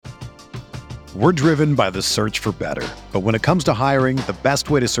We're driven by the search for better. But when it comes to hiring, the best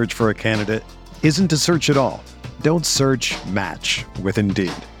way to search for a candidate isn't to search at all. Don't search, match with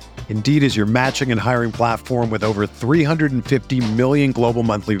Indeed. Indeed is your matching and hiring platform with over 350 million global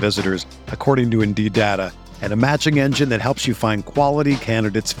monthly visitors, according to Indeed data, and a matching engine that helps you find quality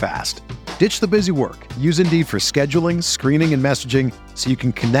candidates fast. Ditch the busy work. Use Indeed for scheduling, screening, and messaging so you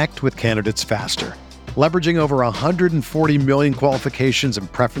can connect with candidates faster. Leveraging over 140 million qualifications and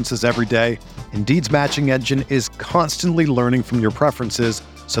preferences every day, Indeed's matching engine is constantly learning from your preferences,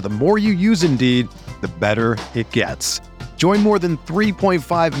 so the more you use Indeed, the better it gets. Join more than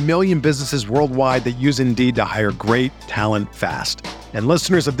 3.5 million businesses worldwide that use Indeed to hire great talent fast. And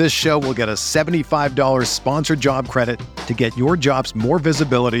listeners of this show will get a $75 sponsored job credit to get your jobs more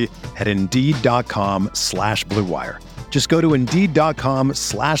visibility at Indeed.com/Blue Wire. Just go to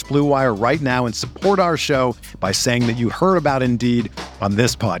Indeed.com/Blue Wire right now and support our show by saying that you heard about Indeed on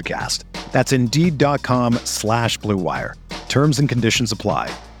this podcast. That's Indeed.com/Blue Wire. Terms and conditions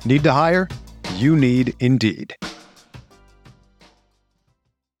apply. Need to hire? You need Indeed.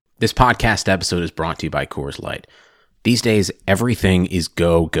 This podcast episode is brought to you by Coors Light. These days, everything is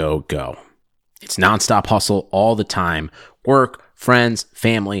go, go, go. It's nonstop hustle all the time. Work, friends,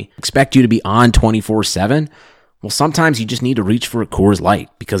 family, expect you to be on 24/7. Well, sometimes you just need to reach for a Coors Light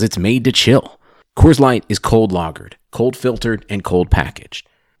because it's made to chill. Coors Light is cold lagered, cold filtered, and cold packaged.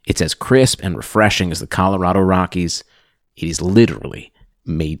 It's as crisp and refreshing as the Colorado Rockies. It is literally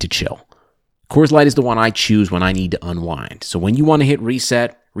made to chill. Coors Light is the one I choose when I need to unwind. So when you want to hit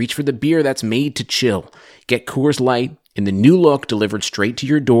reset, reach for the beer that's made to chill. Get Coors Light in the new look delivered straight to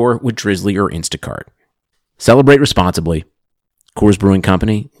your door with Drizzly or Instacart. Celebrate responsibly. Coors Brewing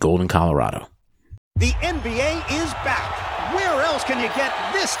Company, Golden, Colorado. The NBA is back. Where else can you get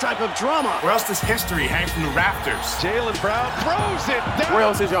this type of drama? Where else does history hang from the rafters? Jaylen Brown throws it down. Where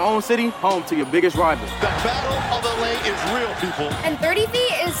else is your own city home to your biggest rival? The Battle of LA is real, people. And 30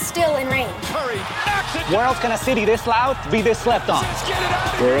 feet is still in range. Curry knocks it. Where else can a city this loud be this slept on? Let's get it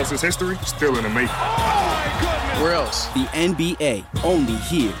out of Where else is history still in the making? Oh, my goodness. Where else? The NBA, only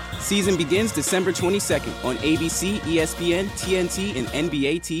here. Season begins December 22nd on ABC, ESPN, TNT, and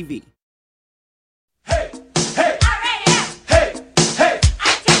NBA TV. Hey, hey, hey, hey, hey,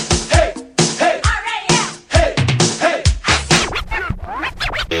 hey, hey, hey.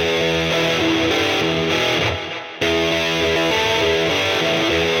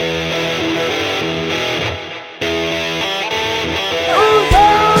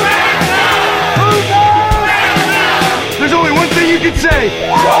 There's only one thing you can say.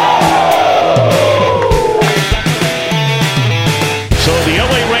 So the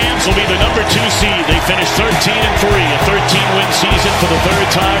LA Rams will be the number 2 seed. They finished 13-3, a 13-win season for the third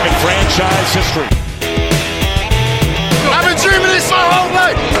time in franchise history. I've been dreaming this my whole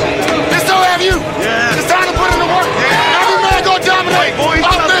life. And so have you. Yeah. It's time to put in the work. Yeah. Every man go dominate.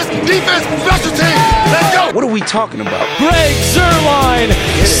 Offense, defense, special teams. Let's go. What are we talking about? Greg Zuerlein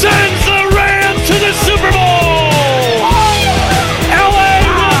sends the Rams to the Super Bowl. LA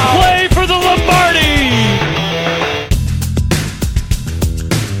will play for the Lombardi.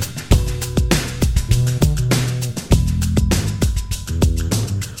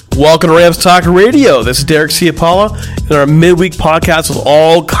 Welcome to Rams Talk Radio. This is Derek Ciapala in our midweek podcast with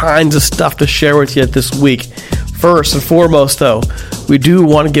all kinds of stuff to share with you this week. First and foremost, though, we do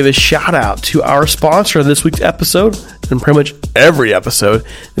want to give a shout out to our sponsor of this week's episode, and pretty much every episode.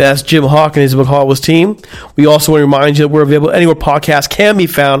 That's Jim Hawk and his McCall's team. We also want to remind you that we're available anywhere podcasts can be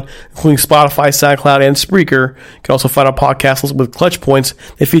found, including Spotify, SoundCloud, and Spreaker. You can also find our podcast with Clutch Points.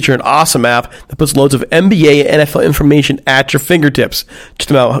 They feature an awesome app that puts loads of NBA and NFL information at your fingertips. Check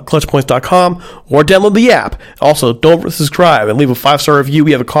them out at clutchpoints.com or download the app. Also, don't subscribe and leave a 5-star review.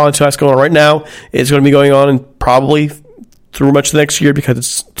 We have a contest going on right now. It's going to be going on in probably through much of the next year because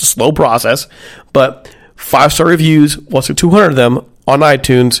it's a slow process. But 5-star reviews, we'll see 200 of them on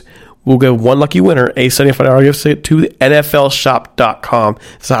iTunes. We'll give one lucky winner a $75 gift to NFLshop.com.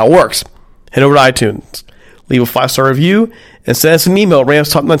 That's how it works. Head over to iTunes, leave a 5-star review, and send us an email,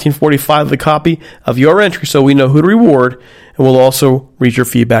 RamsTalk1945, with a copy of your entry so we know who to reward, and we'll also read your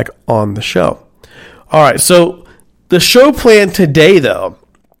feedback on the show. All right, so the show plan today, though,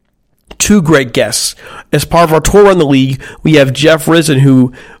 2 great guests. As part of our tour around the league, we have Jeff Risen,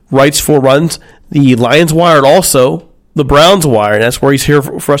 who runs the Lions Wire and also the Browns Wire, and that's where he's here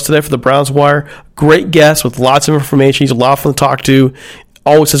for us today for the Browns Wire. Great guest with lots of information. He's a lot of fun to talk to.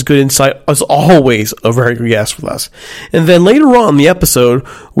 Always has good insight. As always, a very good guest with us. And then later on in the episode,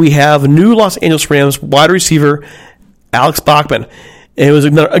 we have new Los Angeles Rams wide receiver Alex Bachman. And it was,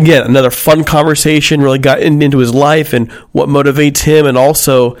 another fun conversation, really got into his life and what motivates him. And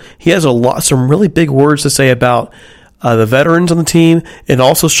also, he has some really big words to say about the veterans on the team, and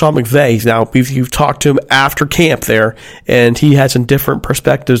also Sean McVay. Now, you've talked to him after camp there, and he had some different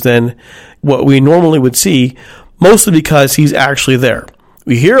perspectives than what we normally would see, mostly because he's actually there.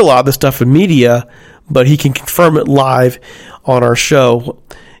 We hear a lot of this stuff in media, but he can confirm it live on our show,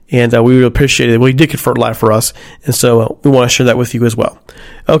 and we would appreciate it. Well, he did confirm it live for us, and so we want to share that with you as well.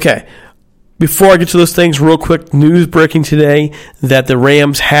 Okay. Before I get to those things, real quick, news breaking today that the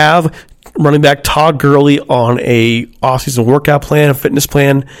Rams have running back Todd Gurley on a offseason workout plan, a fitness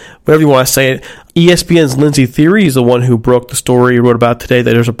plan, whatever you want to say it. ESPN's Lindsey Theory is the one who broke the story, wrote about today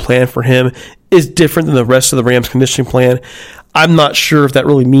that there's a plan for him. It's different than the rest of the Rams conditioning plan. I'm not sure if that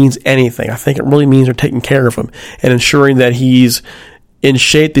really means anything. I think it really means they're taking care of him and ensuring that he's in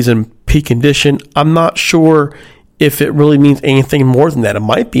shape, he's in peak condition. I'm not sure if it really means anything more than that. It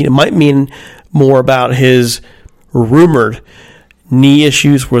might be. It might mean more about his rumored knee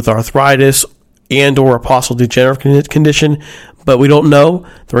issues with arthritis and or a possible degenerative condition, but we don't know.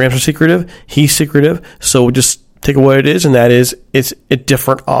 The Rams are secretive. He's secretive. So we'll just take it what it is, and that is it's a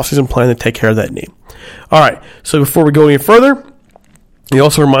different offseason plan to take care of that knee. All right, so before we go any further, we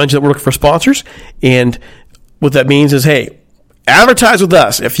also remind you that we're looking for sponsors, and what that means is, hey, advertise with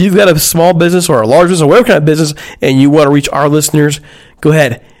us. If you've got a small business or a large business or whatever kind of business and you want to reach our listeners, go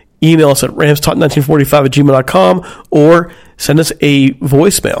ahead. Email us at ramstalk1945@gmail.com or send us a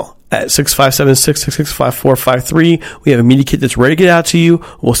voicemail at 657-666-5453. We have a media kit that's ready to get out to you.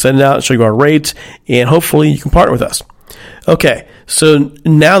 We'll send it out and show you our rates, and hopefully you can partner with us. Okay, so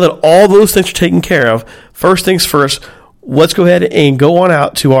now that all those things are taken care of, first things first, let's go ahead and go on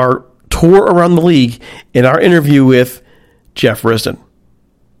out to our tour around the league in our interview with Jeff Risdon.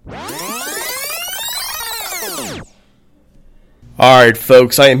 All right,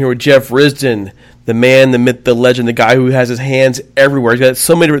 folks, I am here with Jeff Risdon, the man, the myth, the legend, the guy who has his hands everywhere. He's got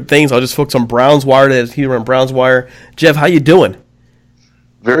so many different things. I'll just focus on Browns Wire today. He's on Browns Wire. Jeff, how you doing?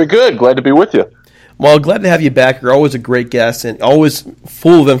 Very good. Glad to be with you. Well, glad to have you back. You're always a great guest and always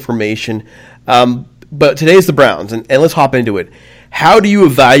full of information. But today's the Browns, and let's hop into it. How do you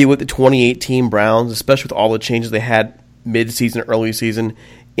evaluate the 2018 Browns, especially with all the changes they had mid-season, early season,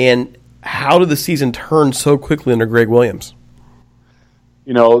 and how did the season turn so quickly under Greg Williams?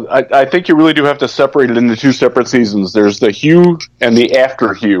 You know, I think you really do have to separate it into two separate seasons. There's the hue and the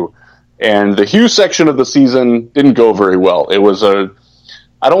after hue. And the hue section of the season didn't go very well. It was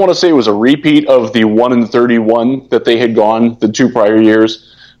I don't want to say it was a repeat of the 1-31 that they had gone the two prior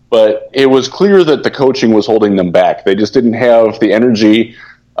years, but it was clear that the coaching was holding them back. They just didn't have the energy.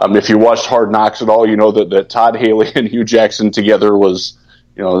 If you watched Hard Knocks at all, you know that Todd Haley and Hugh Jackson together was,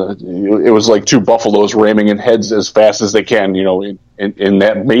 you know, it was like two buffaloes ramming in heads as fast as they can, you know, in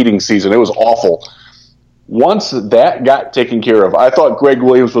that mating season. It was awful. Once that got taken care of, I thought Greg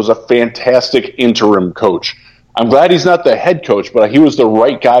Williams was a fantastic interim coach. I'm glad he's not the head coach, but he was the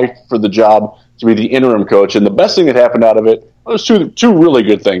right guy for the job to be the interim coach. And the best thing that happened out of it was two really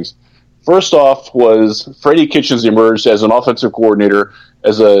good things. First off was Freddie Kitchens emerged as an offensive coordinator,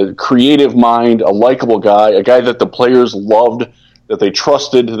 as a creative mind, a likable guy, a guy that the players loved, that they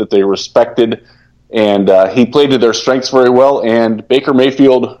trusted, that they respected, and he played to their strengths very well. And Baker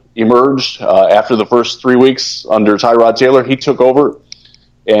Mayfield emerged after the first 3 weeks under Tyrod Taylor. He took over,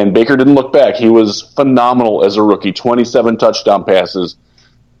 and Baker didn't look back. He was phenomenal as a rookie, 27 touchdown passes,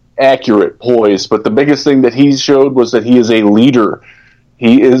 accurate, poised. But the biggest thing that he showed was that he is a leader.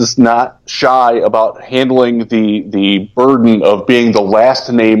 He is not shy about handling the burden of being the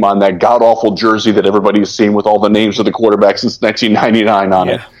last name on that god-awful jersey that everybody's seen with all the names of the quarterbacks since 1999 on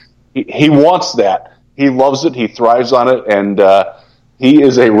it. He wants that. He loves it. He thrives on it. And he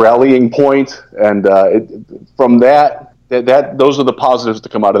is a rallying point. And from that, those are the positives to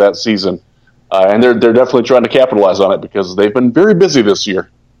come out of that season. And they're definitely trying to capitalize on it because they've been very busy this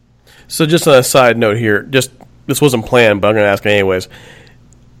year. So just on a side note here, this wasn't planned, but I'm going to ask anyways.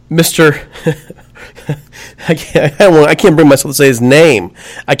 Mr. I can't bring myself to say his name.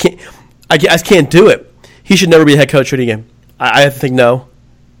 I can't do it. He should never be a head coach again. I think no,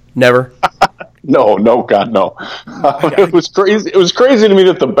 never. No, God, no. It was crazy. It was crazy to me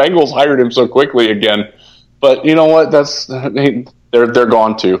that the Bengals hired him so quickly again. But you know what? They're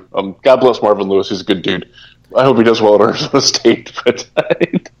gone too. God bless Marvin Lewis. He's a good dude. I hope he does well at Arizona State. But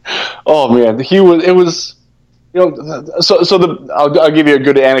oh man, it was. You know, I'll give you a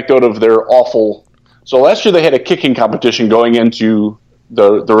good anecdote of their awful. So last year they had a kicking competition going into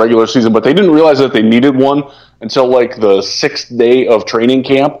the regular season, but they didn't realize that they needed one until like the 6th day of training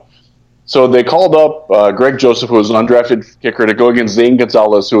camp. So they called up Greg Joseph, who was an undrafted kicker, to go against Zane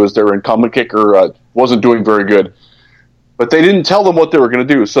Gonzalez, who was their incumbent kicker, wasn't doing very good. But they didn't tell them what they were going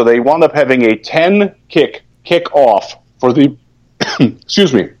to do, so they wound up having a 10-kick off for the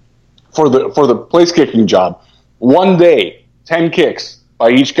excuse me, for the place kicking job. 1 day, 10 kicks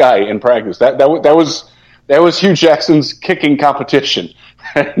by each guy in practice. That was Hugh Jackson's kicking competition.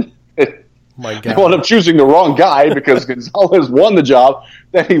 My God. They wound up choosing the wrong guy because Gonzalez won the job.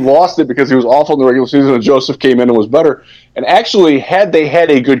 Then he lost it because he was awful in the regular season, and Joseph came in and was better. And actually, had they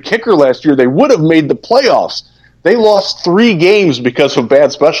had a good kicker last year, they would have made the playoffs. They lost 3 games because of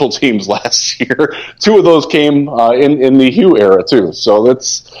bad special teams last year. 2 of those came in the Hugh era, too. So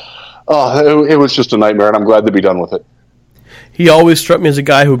it was just a nightmare, and I'm glad to be done with it. He always struck me as a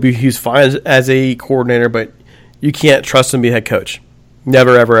guy he's fine as a coordinator, but you can't trust him to be a head coach.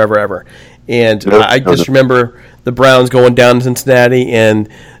 Never, ever, ever, ever. And I just remember the Browns going down to Cincinnati,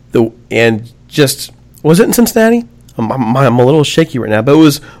 was it in Cincinnati? I'm a little shaky right now, but it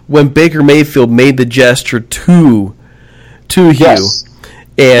was when Baker Mayfield made the gesture to Hugh, yes.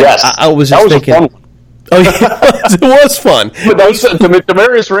 And yes. I was just thinking, oh yeah, it was fun. But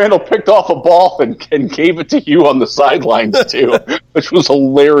Demarius Randall picked off a ball and gave it to Hugh on the sidelines too, which was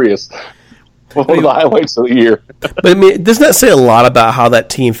hilarious. One of the highlights of the year. But I mean, doesn't that say a lot about how that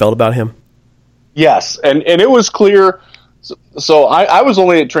team felt about him? Yes, and it was clear. So I was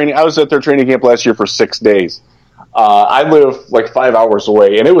only at training. I was at their training camp last year for 6 days. I live like 5 hours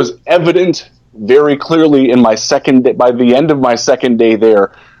away, and it was evident very clearly in my second day, by the end of my second day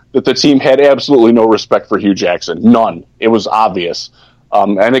there, that the team had absolutely no respect for Hugh Jackson. None. It was obvious.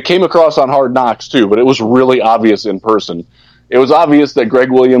 And it came across on Hard Knocks too, but it was really obvious in person. It was obvious that Greg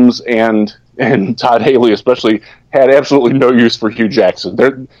Williams and Todd Haley especially had absolutely no use for Hugh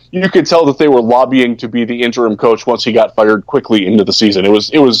Jackson. You could tell that they were lobbying to be the interim coach once he got fired quickly into the season. It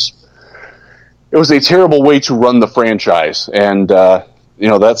was a terrible way to run the franchise, and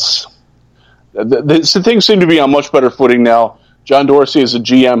things seem to be on much better footing now. John Dorsey as a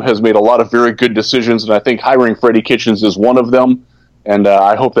GM has made a lot of very good decisions, and I think hiring Freddie Kitchens is one of them. And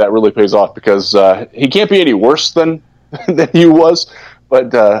I hope that really pays off because he can't be any worse than he was.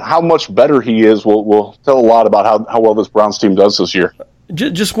 But how much better he is will tell a lot about how well this Browns team does this year.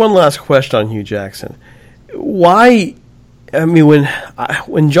 Just one last question on Hugh Jackson. Why? I mean,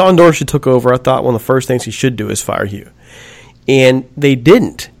 when John Dorsey took over, I thought one of the first things he should do is fire Hugh. And they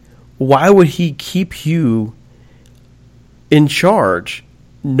didn't. Why would he keep Hugh in charge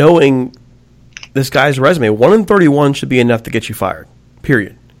knowing this guy's resume? 1-31 should be enough to get you fired,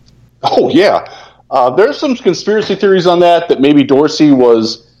 period. Oh, yeah. There's some conspiracy theories on that maybe Dorsey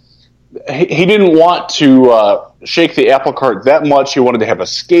he didn't want to shake the apple cart that much. He wanted to have a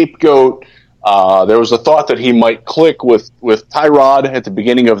scapegoat. There was a thought that he might click with Tyrod at the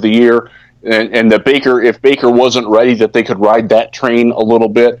beginning of the year, and that if Baker wasn't ready, that they could ride that train a little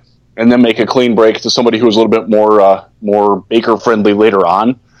bit and then make a clean break to somebody who was a little bit more Baker friendly later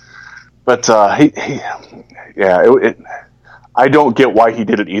on. But I don't get why he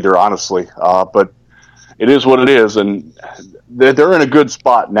did it either, honestly. But it is what it is, and they're in a good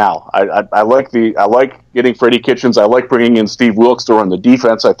spot now. I like getting Freddie Kitchens. I like bringing in Steve Wilkes to run the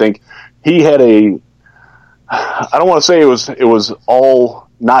defense. I think he had I don't want to say it was all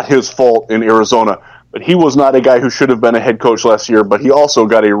not his fault in Arizona, but he was not a guy who should have been a head coach last year, but he also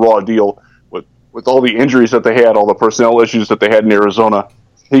got a raw deal with all the injuries that they had, all the personnel issues that they had in Arizona.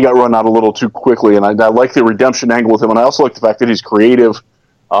 He got run out a little too quickly, and I like the redemption angle with him, and I also like the fact that he's creative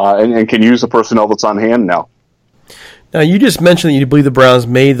and can use the personnel that's on hand now. Now, you just mentioned that you believe the Browns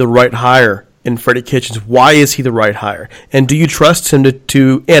made the right hire in Freddie Kitchens. Why is he the right hire? And do you trust him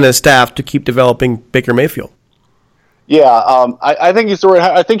to and his staff to keep developing Baker Mayfield? Yeah, I think he's the right.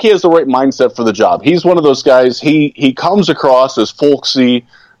 I think he has the right mindset for the job. He's one of those guys. He comes across as folksy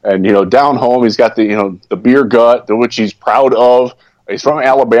and down home. He's got the beer gut, which he's proud of. He's from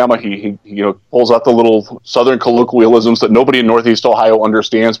Alabama. He pulls out the little Southern colloquialisms that nobody in Northeast Ohio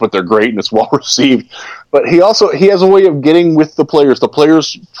understands, but they're great and it's well received. But he has a way of getting with the players. The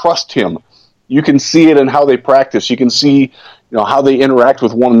players trust him. You can see it in how they practice. You can see how they interact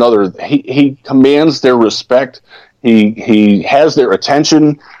with one another. He commands their respect. He has their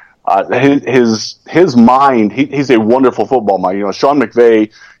attention. His mind. He's a wonderful football mind. Sean McVay.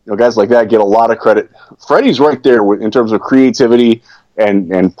 Guys like that get a lot of credit. Freddie's right there in terms of creativity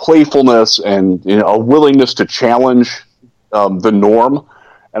and playfulness and a willingness to challenge the norm,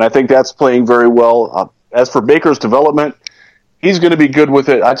 and I think that's playing very well. As for Baker's development, he's going to be good with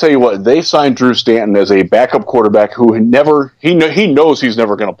it. I tell you what, they signed Drew Stanton as a backup quarterback who he knows he's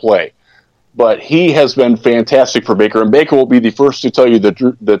never going to play, but he has been fantastic for Baker, and Baker will be the first to tell you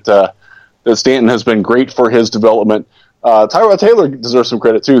that that Stanton has been great for his development. Tyrod Taylor deserves some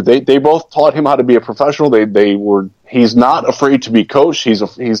credit too. They both taught him how to be a professional. He's not afraid to be coached.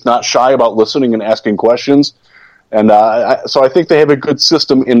 He's not shy about listening and asking questions. And so I think they have a good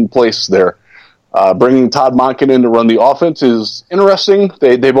system in place there. Bringing Todd Monken in to run the offense is interesting.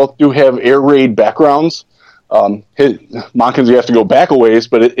 They both do have air raid backgrounds. Monken's you have to go back a ways,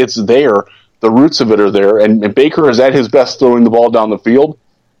 but it's there. The roots of it are there. And Baker is at his best throwing the ball down the field.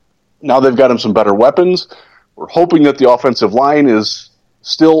 Now they've got him some better weapons. We're hoping that the offensive line is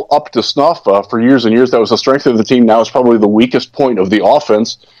still up to snuff. For years and years, that was the strength of the team. Now it's probably the weakest point of the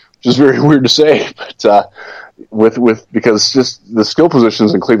offense, which is very weird to say. But because just the skill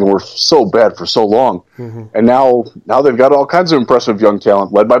positions in Cleveland were so bad for so long, and now they've got all kinds of impressive young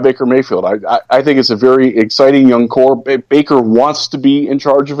talent led by Baker Mayfield. I think it's a very exciting young core. Baker wants to be in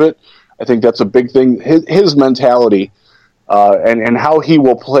charge of it. I think that's a big thing. His mentality and how he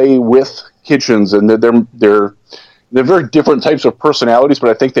will play with Kitchens, and they're very different types of personalities,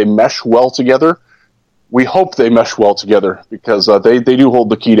 but I think they mesh well together. We hope they mesh well together because they do hold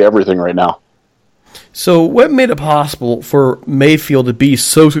the key to everything right now. So what made it possible for Mayfield to be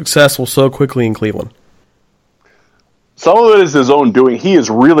so successful so quickly in Cleveland? Some of it is his own doing. He is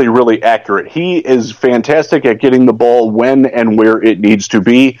really, really accurate. He is fantastic at getting the ball when and where it needs to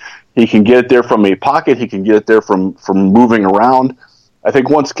be. He can get it there from a pocket. He can get it there from moving around. I think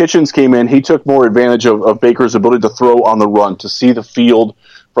once Kitchens came in, he took more advantage of Baker's ability to throw on the run, to see the field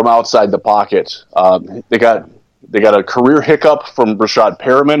from outside the pocket. They got a career hiccup from Rashad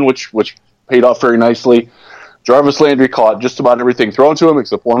Perriman, which paid off very nicely. Jarvis Landry caught just about everything thrown to him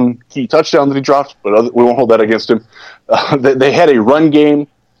except one key touchdown that he dropped, but we won't hold that against him. They had a run game.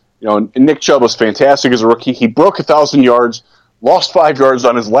 Nick Chubb was fantastic as a rookie. He broke 1,000 yards, lost 5 yards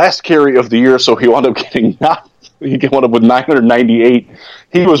on his last carry of the year, so he wound up with 998.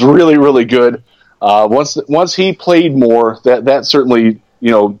 He was really, really good. Once he played more, that certainly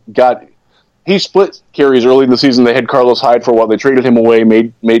got. He split carries early in the season. They had Carlos Hyde for a while. They traded him away,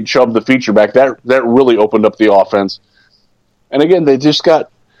 made Chubb the feature back. That really opened up the offense. And again, they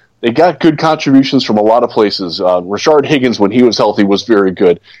got good contributions from a lot of places. Rashard Higgins, when he was healthy, was very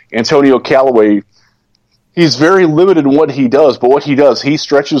good. Antonio Callaway, he's very limited in what he does, but what he does, he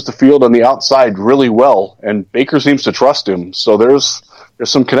stretches the field on the outside really well, and Baker seems to trust him. So there's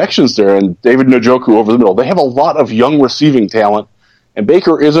some connections there, and David Njoku over the middle. They have a lot of young receiving talent, and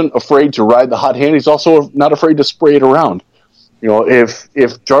Baker isn't afraid to ride the hot hand. He's also not afraid to spray it around.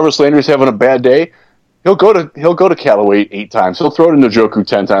 If Jarvis Landry's having a bad day, he'll go to Callaway 8 times. He'll throw to Njoku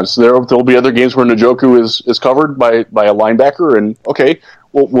 10 times. So there'll be other games where Njoku is covered by a linebacker, and okay,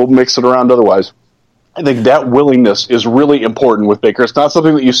 we'll mix it around otherwise. I think that willingness is really important with Baker. It's not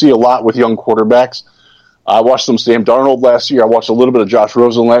something that you see a lot with young quarterbacks. I watched some Sam Darnold last year. I watched a little bit of Josh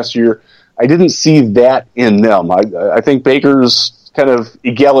Rosen last year. I didn't see that in them. I think Baker's kind of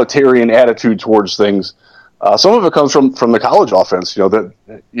egalitarian attitude towards things. Some of it comes from the college offense, that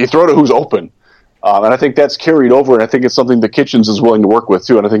you throw to who's open. And I think that's carried over, and I think it's something that Kitchens is willing to work with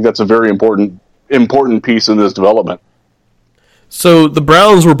too, and I think that's a very important piece in this development. So the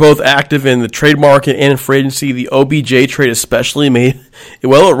Browns were both active in the trade market and in free agency. The OBJ trade especially it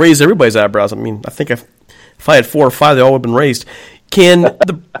raised everybody's eyebrows. I mean, I think if I had 4 or 5, they all would have been raised. Can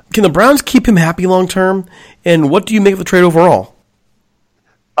the Browns keep him happy long term? And what do you make of the trade overall?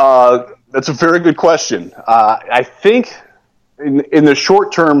 That's a very good question. I think in the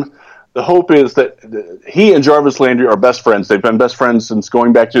short term, the hope is that he and Jarvis Landry are best friends. They've been best friends since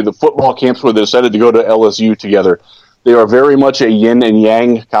going back to the football camps where they decided to go to LSU together. They are very much a yin and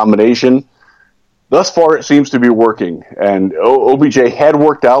yang combination. Thus far, it seems to be working. And OBJ had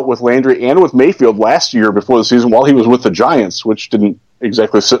worked out with Landry and with Mayfield last year before the season while he was with the Giants, which didn't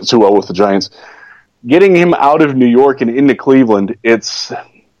exactly sit too well with the Giants. Getting him out of New York and into Cleveland,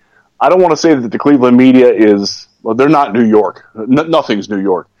 I don't want to say that the Cleveland media they're not New York. Nothing's New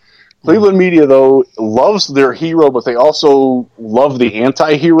York. Cleveland media, though, loves their hero, but they also love the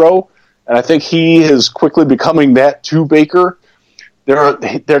anti-hero. And I think he is quickly becoming that to Baker. They're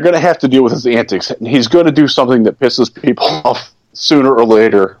going to have to deal with his antics. And he's going to do something that pisses people off sooner or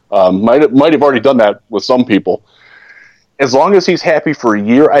later. Might have already done that with some people. As long as he's happy for a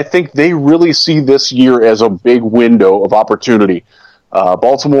year, I think they really see this year as a big window of opportunity.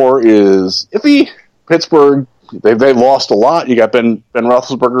 Baltimore is iffy. Pittsburgh, they lost a lot. You got Ben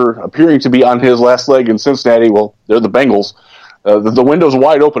Roethlisberger appearing to be on his last leg in Cincinnati. Well, they're the Bengals. The window's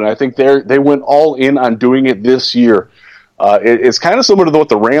wide open. I think they went all in on doing it this year. It's kind of similar to what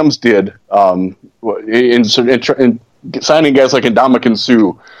the Rams did in signing guys like Ndamukong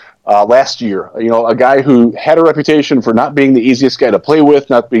Suh. last year. You know, a guy who had a reputation for not being the easiest guy to play with,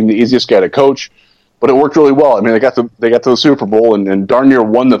 not being the easiest guy to coach, but it worked really well. I mean, they got to the Super Bowl and darn near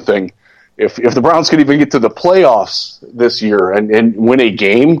won the thing. If the Browns could even get to the playoffs this year and win a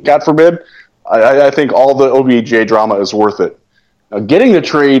game, God forbid, I think all the OBJ drama is worth it. Now, getting the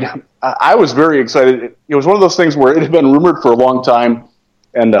trade, I was very excited. It was one of those things where it had been rumored for a long time,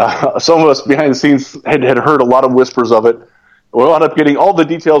 and some of us behind the scenes had heard a lot of whispers of it. We wound up getting all the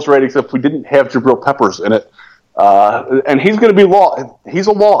details right, except we didn't have Jabril Peppers in it. And he's going to be he's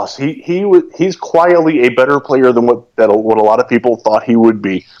a loss. He's quietly a better player than what a lot of people thought he would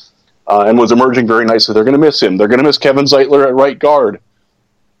be, and was emerging very nicely. They're going to miss him. They're going to miss Kevin Zeitler at right guard.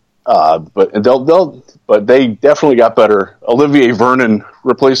 But they definitely got better. Olivier Vernon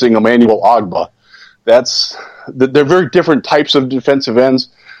replacing Emmanuel Ogbah. They're very different types of defensive ends.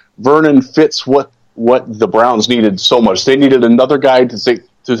 Vernon fits what the Browns needed so much. They needed another guy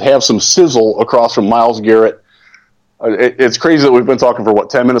to have some sizzle across from Myles Garrett. It's crazy that we've been talking for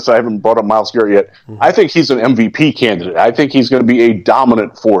 10 minutes. I haven't brought up Myles Garrett yet. Mm-hmm. I think he's an MVP candidate. I think he's going to be a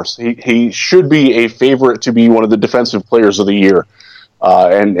dominant force. He should be a favorite to be one of the defensive players of the year.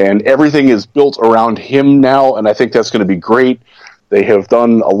 And everything is built around him now, and I think that's going to be great. They have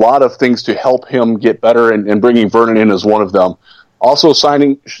done a lot of things to help him get better, and bringing Vernon in is one of them. Also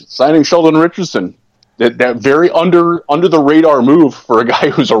signing Sheldon Richardson, that very under the radar move for a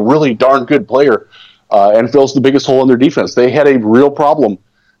guy who's a really darn good player, and fills the biggest hole in their defense. They had a real problem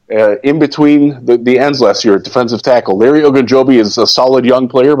in between the ends last year at defensive tackle. Larry Ogunjobi is a solid young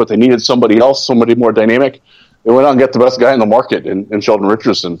player, but they needed somebody else, somebody more dynamic. They went out and got the best guy in the market in Sheldon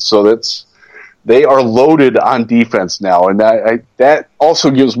Richardson. So they are loaded on defense now, and that also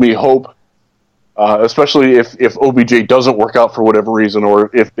gives me hope, especially if OBJ doesn't work out for whatever reason,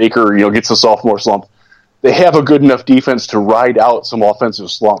 or if Baker gets a sophomore slump. They have a good enough defense to ride out some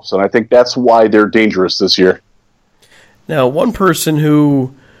offensive slumps, and I think that's why they're dangerous this year. Now, one person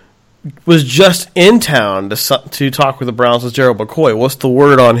who was just in town to talk with the Browns was Gerald McCoy. What's the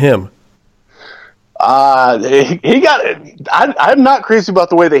word on him? He got it. I'm not crazy about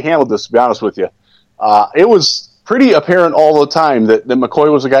the way they handled this, to be honest with you. It was pretty apparent all the time that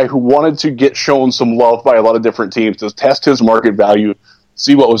McCoy was a guy who wanted to get shown some love by a lot of different teams to test his market value,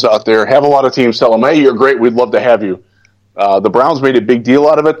 see what was out there, have a lot of teams tell him, hey, you're great, we'd love to have you. The Browns made a big deal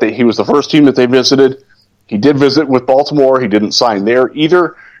out of it. He was the first team that they visited. He did visit with Baltimore. He didn't sign there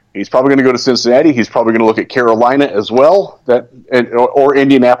either. He's probably going to go to Cincinnati. He's probably going to look at Carolina as well, or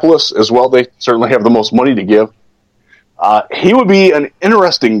Indianapolis as well. They certainly have the most money to give. He would be an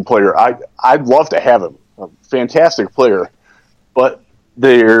interesting player. I'd love to have him. A fantastic player. But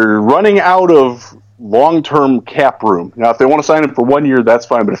they're running out of long-term cap room. Now, if they want to sign him for 1 year, that's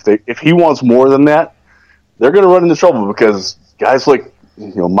fine. But if he wants more than that, they're going to run into trouble, because guys like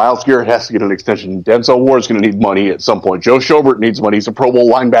Myles Garrett has to get an extension. Denzel Ward's going to need money at some point. Joe Schobert needs money. He's a Pro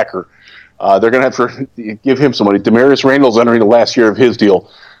Bowl linebacker. They're going to have to give him some money. Demarius Randall's entering the last year of his deal.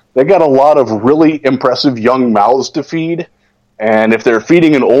 They got a lot of really impressive young mouths to feed, and if they're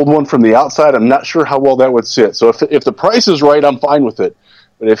feeding an old one from the outside, I'm not sure how well that would sit. So if the price is right, I'm fine with it.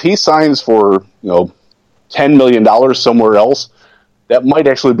 But if he signs for $10 million somewhere else, that might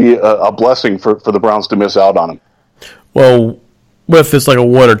actually be a blessing for the Browns to miss out on him. Well, what if it's like a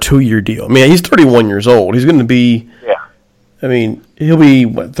 1 or 2 year deal? I mean, he's 31 years old. He's going to be, I mean, he'll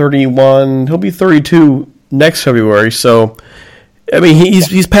be 31. He'll be 32 next February. So, I mean,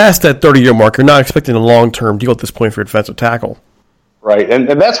 he's past that 30-year mark. You're not expecting a long-term deal at this point for a defensive tackle. Right,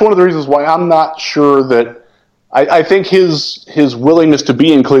 and that's one of the reasons why I'm not sure that I think his willingness to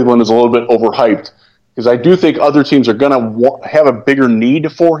be in Cleveland is a little bit overhyped, because I do think other teams are going to have a bigger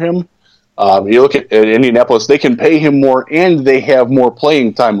need for him. You look at Indianapolis; they can pay him more, and they have more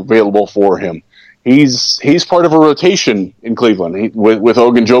playing time available for him. He's part of a rotation in Cleveland with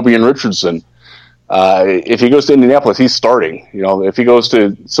Ogunjobi and Richardson. If he goes to Indianapolis, he's starting. If he goes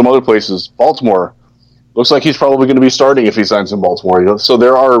to some other places, Baltimore, looks like he's probably going to be starting if he signs in Baltimore. So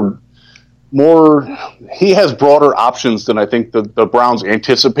there are more. He has broader options than I think the Browns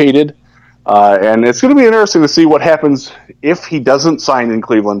anticipated, and it's going to be interesting to see what happens if he doesn't sign in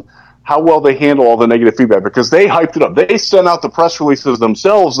Cleveland. How well they handle all the negative feedback, because they hyped it up. They sent out the press releases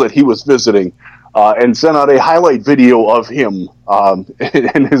themselves that he was visiting, and sent out a highlight video of him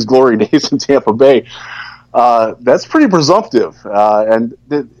in his glory days in Tampa Bay. That's pretty presumptive, and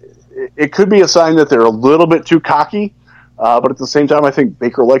it could be a sign that they're a little bit too cocky, but at the same time, I think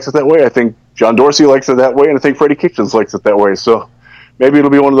Baker likes it that way. I think John Dorsey likes it that way, and I think Freddie Kitchens likes it that way. So maybe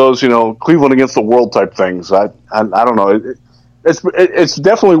it'll be one of those, Cleveland against the world type things. I don't know. It's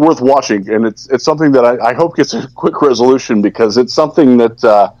definitely worth watching, and it's something that I hope gets a quick resolution, because it's something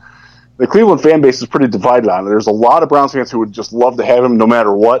that the Cleveland fan base is pretty divided on it. There's a lot of Browns fans who would just love to have him no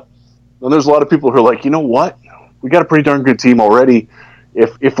matter what. And there's a lot of people who are like, you know what? We got a pretty darn good team already.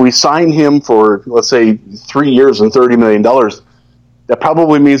 If we sign him for, let's say, 3 years and $30 million, that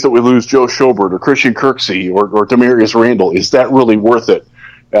probably means that we lose Joe Schobert or Christian Kirksey or Demarius Randall. Is that really worth it?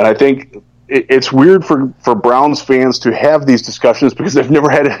 And I think it's weird for Browns fans to have these discussions because they've never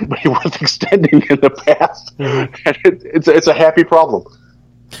had anybody worth extending in the past. Mm-hmm. And it's a happy problem.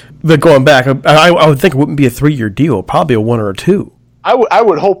 But going back, I would think it wouldn't be a 3-year deal, probably a 1 or a 2. I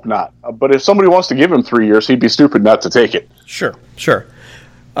would hope not. But if somebody wants to give him 3 years, he'd be stupid not to take it. Sure.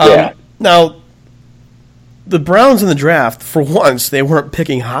 Yeah. Now, the Browns in the draft, for once, they weren't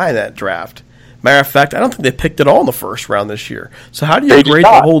picking high in that draft. Matter of fact, I don't think they picked it all in the first round this year. So how do you grade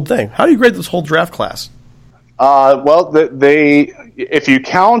the whole thing? How do you grade this whole draft class? Well, if you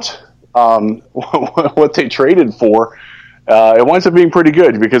count what they traded for, it winds up being pretty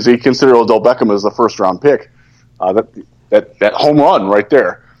good because they consider Odell Beckham as the first-round pick. That home run right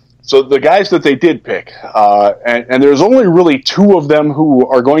there. So the guys that they did pick, and there's only really 2 of them who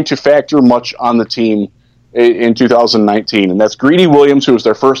are going to factor much on the team in 2019, and that's Greedy Williams, who was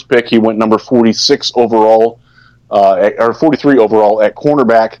their first pick. He went number 46 overall, or 43 overall at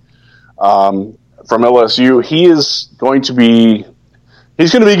cornerback from LSU. He's going to be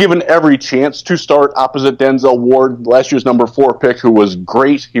given every chance to start opposite Denzel Ward, last year's number 4 pick, who was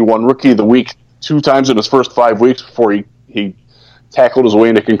great. He won Rookie of the Week 2 times in his first 5 weeks before he tackled his way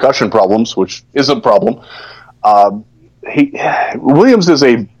into concussion problems, which is a problem. Williams is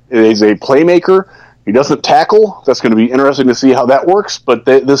a playmaker. He doesn't tackle. That's going to be interesting to see how that works. But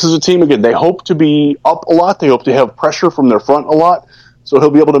this is a team, again, they hope to be up a lot. They hope to have pressure from their front a lot. So he'll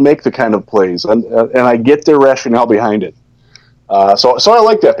be able to make the kind of plays. And I get their rationale behind it. So I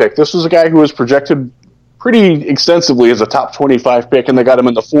like that pick. This was a guy who was projected pretty extensively as a top 25 pick, and they got him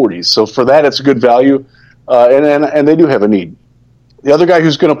in the 40s. So for that, it's a good value. And they do have a need. The other guy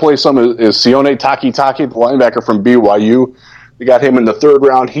who's going to play some is Sione Takitaki, the linebacker from BYU. They got him in the 3rd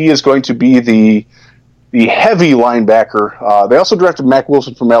round. He is going to be the heavy linebacker. They also drafted Mack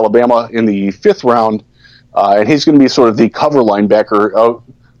Wilson from Alabama in the 5th round, and he's going to be sort of the cover linebacker.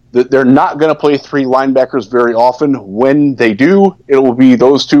 They're not going to play 3 linebackers very often. When they do, it will be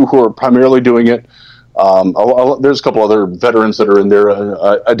those 2 who are primarily doing it. There's a couple other veterans that are in there.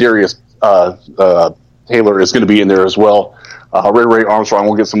 Adarius Taylor is going to be in there as well. Ray Armstrong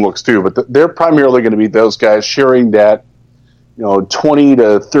will get some looks too, but they're primarily going to be those guys sharing that 20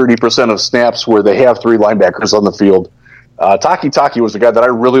 to 30% of snaps where they have 3 linebackers on the field. Taki was a guy that I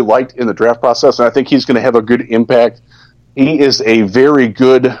really liked in the draft process, and I think he's going to have a good impact. He is a very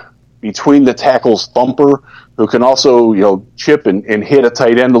good between the tackles thumper who can also chip and hit a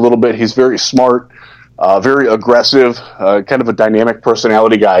tight end a little bit. He's very smart, very aggressive, kind of a dynamic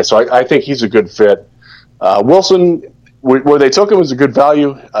personality guy. So I think he's a good fit. Wilson, where they took him, was a good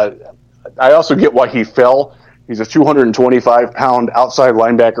value. I also get why he fell. He's a 225-pound outside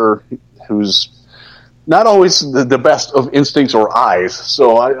linebacker who's not always the best of instincts or eyes.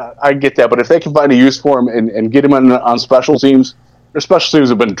 So I get that. But if they can find a use for him and get him on special teams, their special teams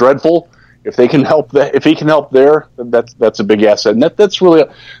have been dreadful. If they can help if he can help there, that's a big asset. And that's really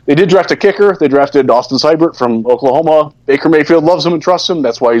they did draft a kicker. They drafted Austin Seibert from Oklahoma. Baker Mayfield loves him and trusts him.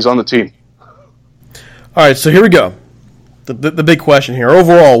 That's why he's on the team. All right, so here we go. The big question here.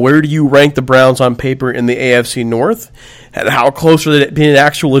 Overall, where do you rank the Browns on paper in the AFC North? And how close are they to being an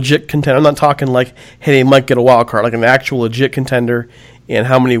actual legit contender? I'm not talking like, hey, they might get a wild card, like an actual legit contender. And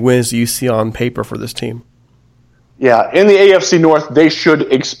how many wins do you see on paper for this team? Yeah, in the AFC North, they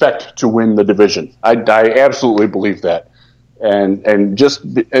should expect to win the division. I absolutely believe that. And just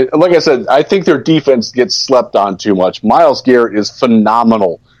like I said, I think their defense gets slept on too much. Myles Garrett is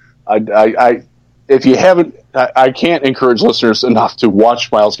phenomenal. If you haven't, I can't encourage listeners enough to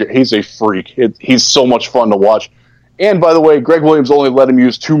watch Myles Garrett. He's a freak. He's so much fun to watch. And by the way, Greg Williams only let him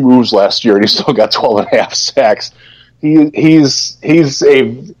use 2 moves last year, and he still got 12.5 sacks. I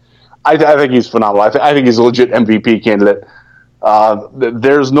think he's phenomenal. I think he's a legit MVP candidate.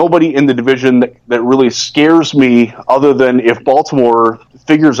 There's nobody in the division that really scares me other than if Baltimore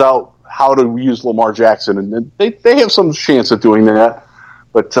figures out how to use Lamar Jackson, and they have some chance at doing that.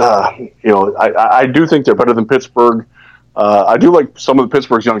 But, I do think they're better than Pittsburgh. I do like some of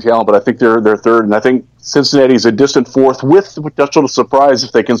Pittsburgh's young talent, but I think they're 3rd. And I think Cincinnati's a distant 4th with potential to surprise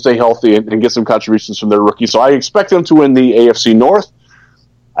if they can stay healthy and get some contributions from their rookies. So I expect them to win the AFC North.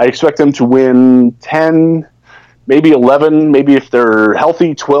 I expect them to win 10, maybe 11, maybe if they're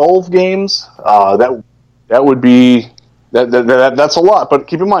healthy, 12 games. That would be that's a lot. But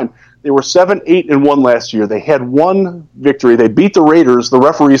keep in mind, They were 7-8-1 last year. They had one victory. They beat the Raiders. The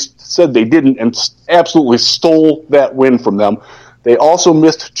referees said they didn't and absolutely stole that win from them. They also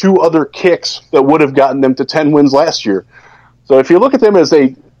missed 2 other kicks that would have gotten them to 10 wins last year. So if you look at them as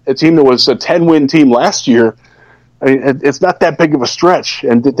a team that was a 10-win team last year, I mean, it's not that big of a stretch.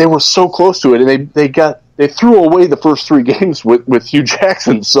 And they were so close to it. And they threw away the first 3 games with Hugh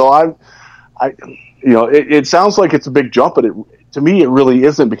Jackson. So it sounds like it's a big jump, but to me, it really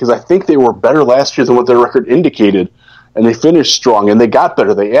isn't, because I think they were better last year than what their record indicated, and they finished strong, and they got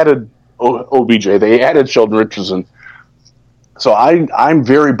better. They added OBJ. They added Sheldon Richardson. So I'm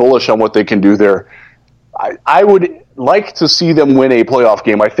very bullish on what they can do there. I would like to see them win a playoff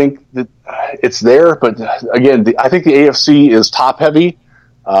game. I think that it's there, but again, I think the AFC is top-heavy.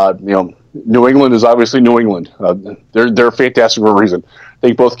 New England is obviously New England. They're fantastic for a reason. I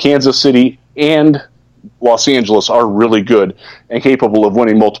think both Kansas City and Los Angeles are really good and capable of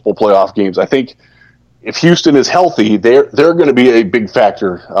winning multiple playoff games. I think if Houston is healthy, they're going to be a big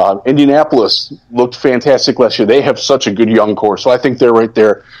factor. Indianapolis looked fantastic last year. They have such a good young core, so I think they're right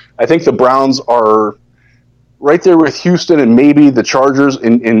there. I think the Browns are right there with Houston and maybe the Chargers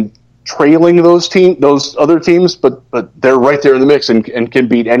in trailing those other teams, but they're right there in the mix and can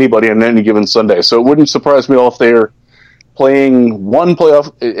beat anybody on any given Sunday. So it wouldn't surprise me at all if they're playing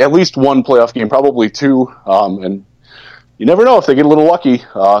at least one playoff game, probably 2, and you never know, if they get a little lucky,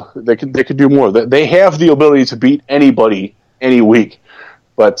 they could do more. They have the ability to beat anybody any week,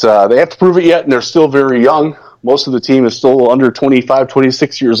 but they have to prove it yet, and they're still very young. Most of the team is still under 25,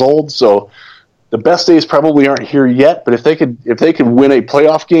 26 years old, so the best days probably aren't here yet. But if they could win a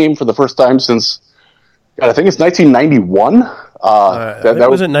playoff game for the first time since, I think it's 1991. That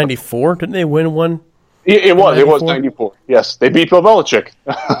was it 94. Didn't they win one? It was 94. Yes, they beat Bill Belichick.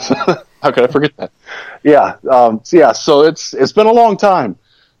 How could I forget that? Yeah. So it's been a long time.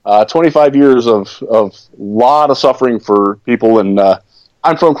 25 years of lot of suffering for people, and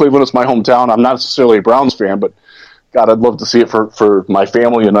I'm from Cleveland. It's my hometown. I'm not necessarily a Browns fan, but God, I'd love to see it for my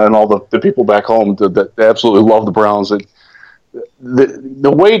family and all the people back home that absolutely love the Browns.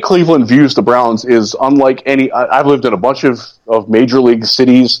 The way Cleveland views the Browns is unlike any. I've lived in a bunch of major league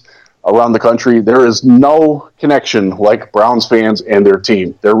cities around the country. There is no connection like Browns fans and their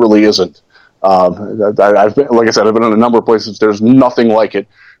team. There really isn't. I've been, like I said, I've been in a number of places. There's nothing like it.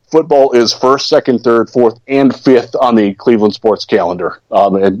 Football is 1st, 2nd, 3rd, 4th, and 5th on the Cleveland sports calendar.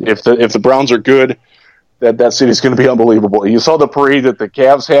 And if the Browns are good, that city's going to be unbelievable. You saw the parade that the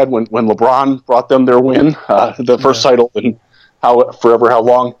Cavs had when LeBron brought them their win, the first title in how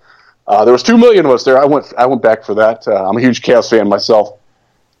long. There was 2 million of us there. I went back for that. I'm a huge Cavs fan myself.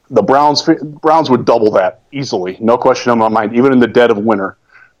 The Browns would double that easily, no question in my mind, even in the dead of winter.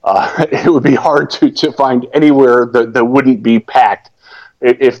 It would be hard to find anywhere that wouldn't be packed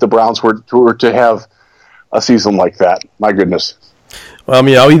if the Browns were to have a season like that. My goodness. Well, I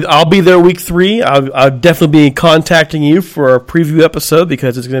mean, I'll be there week 3. I'll definitely be contacting you for a preview episode,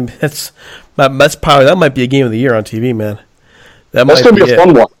 because it's going to be that might be a game of the year on TV, man. That's going to be a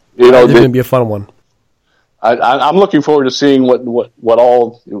fun one. It's going to be a fun one. I'm looking forward to seeing what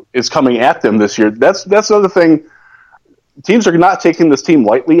all is coming at them this year. That's the other thing. Teams are not taking this team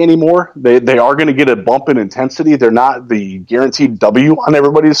lightly anymore. They are going to get a bump in intensity. They're not the guaranteed W on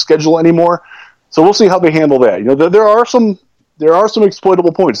everybody's schedule anymore. So we'll see how they handle that. There are some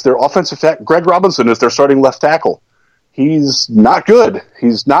exploitable points. Their offensive tackle, Greg Robinson, is their starting left tackle. He's not good.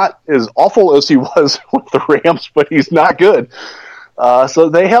 He's not as awful as he was with the Rams, but he's not good. So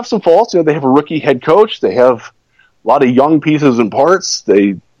they have some faults. They have a rookie head coach. They have a lot of young pieces and parts.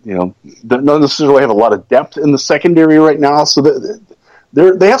 They don't necessarily have a lot of depth in the secondary right now. So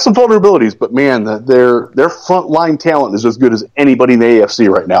they have some vulnerabilities. But man, their frontline talent is as good as anybody in the AFC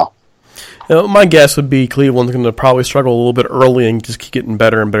right now. My guess would be Cleveland's going to probably struggle a little bit early and just keep getting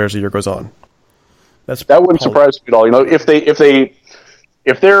better and better as the year goes on. That wouldn't surprise me at all. If they're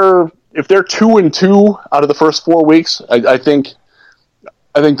 2-2 out of the first 4 weeks, I think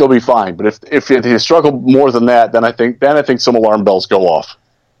they'll be fine. But if they struggle more than that, then I think some alarm bells go off.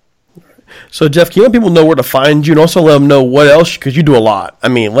 So, Jeff, can you let people know where to find you, and also let them know what else, because you do a lot. I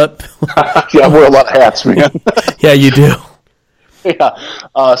mean, yeah, I wear a lot of hats, man. Yeah, you do. Yeah.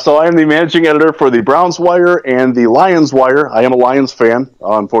 So I am the managing editor for the Browns Wire and the Lions Wire. I am a Lions fan,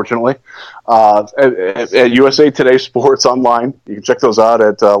 unfortunately. At USA Today Sports Online. You can check those out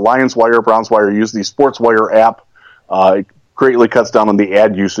at Lions Wire, Browns Wire. Use the Sports Wire app. It greatly cuts down on the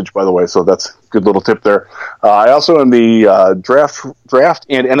ad usage, by the way, so that's a good little tip there. I also am the draft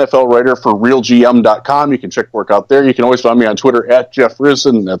and NFL writer for RealGM.com. You can check work out there. You can always find me on Twitter at Jeff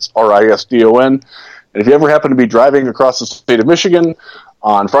Risdon. That's RISDON. And if you ever happen to be driving across the state of Michigan,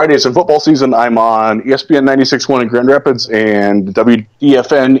 On Fridays in football season, I'm on ESPN 96.1 in Grand Rapids and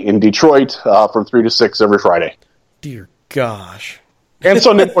WDFN in Detroit from 3 to 6 every Friday. Dear gosh. And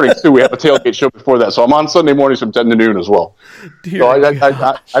Sunday mornings, too. We have a tailgate show before that. So I'm on Sunday mornings from 10 to noon as well. So I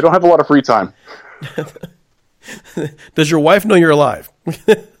don't have a lot of free time. Does your wife know you're alive?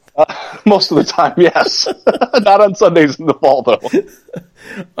 Most of the time, yes. Not on Sundays in the fall, though.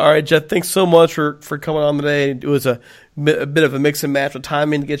 All right, Jeff, thanks so much for coming on today. It was a bit of a mix and match of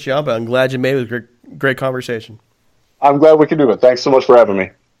timing to get you up. I'm glad you made it. It was a great conversation. I'm glad we could do it. Thanks so much for having me.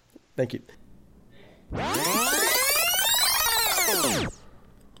 Thank you.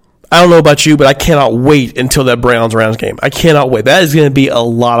 I don't know about you, but I cannot wait until that Browns-Rams game. I cannot wait. That is going to be a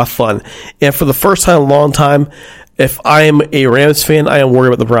lot of fun. And for the first time in a long time, if I am a Rams fan, I am worried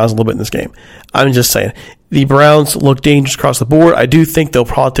about the Browns a little bit in this game. I'm just saying. The Browns look dangerous across the board. I do think they'll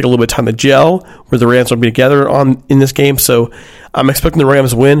probably take a little bit of time to gel, where the Rams will be together in this game. So I'm expecting the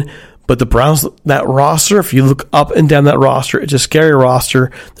Rams to win. But the Browns, that roster, if you look up and down that roster, it's a scary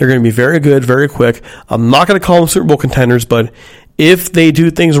roster. They're going to be very good, very quick. I'm not going to call them Super Bowl contenders, but if they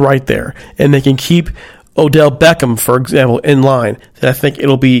do things right there and they can keep Odell Beckham, for example, in line, then I think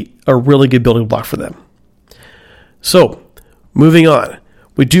it'll be a really good building block for them. So, moving on.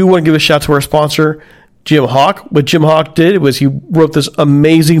 We do want to give a shout out to our sponsor, Jim Hawk. What Jim Hawk did was he wrote this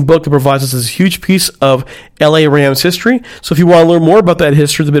amazing book that provides us this huge piece of LA Rams history. So if you want to learn more about that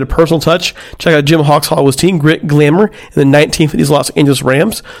history, a bit of personal touch, check out Jim Hawk's Hollywood team, Grit, Glamour, in the 1950s Los Angeles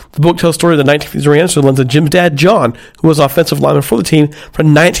Rams. The book tells the story of the 1950s Rams through the lens of Jim's dad, John, who was offensive lineman for the team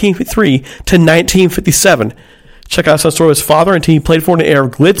from 1953 to 1957. Check out some story of his father and team he played for in the era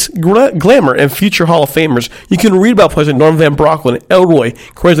of glitz, glamour, and future Hall of Famers. You can read about players like Norman Van Brocklin, Elroy,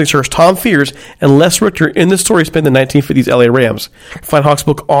 Crazy Church, Tom Fears, and Les Richter in this story spent in the 1950s LA Rams. Find Hawk's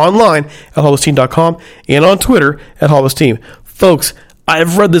book online at HollisTeam.com and on Twitter at HollisTeam. Folks,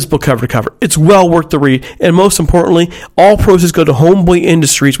 I've read this book cover to cover. It's well worth the read, and most importantly, all proceeds go to Homeboy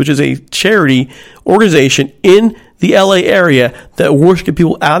Industries, which is a charity organization in the LA area that works to get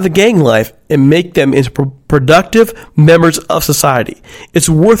people out of the gang life and make them into productive members of society. It's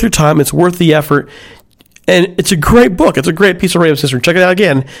worth your time. It's worth the effort. And it's a great book. It's a great piece of Rams history. Check it out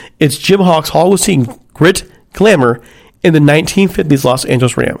again. It's Jim Hawk's Hollywood team, Grit, Glamour, in the 1950s Los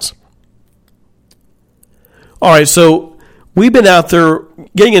Angeles Rams. All right, so we've been out there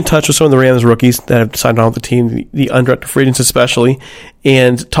getting in touch with some of the Rams rookies that have signed on with the team, the undrafted free agents especially,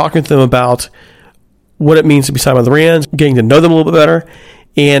 and talking to them about what it means to be signed by the Rams, getting to know them a little bit better.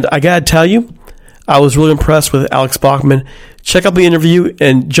 And I got to tell you, I was really impressed with Alex Bachman. Check out the interview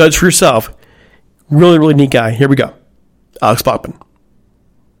and judge for yourself. Really, really neat guy. Here we go. Alex Bachman.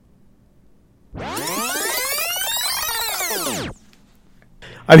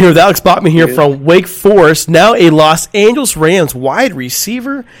 I'm here with Alex Bachman here from Wake Forest, now a Los Angeles Rams wide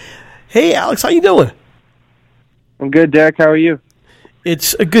receiver. Hey, Alex, how you doing? I'm good, Derek. How are you?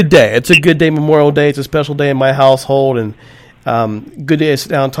 It's a good day. It's a good day, Memorial Day. It's a special day in my household, and good day to sit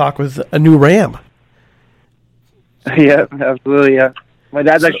down and talk with a new Ram. Yeah, absolutely, yeah. My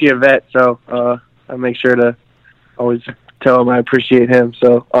dad's actually a vet, so I make sure to always tell him I appreciate him,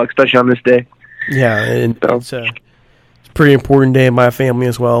 so especially on this day. Yeah, and it's a pretty important day in my family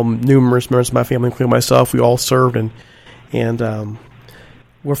as well. Numerous members of my family, including myself, we all served, and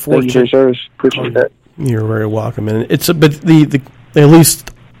we're fortunate. Thank you for your service. Appreciate that. You're very welcome. And it's but the at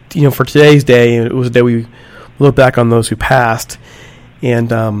least for today's day, it was a day we look back on those who passed,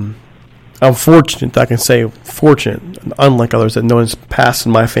 and I'm fortunate. I can say fortunate, unlike others that no one's passed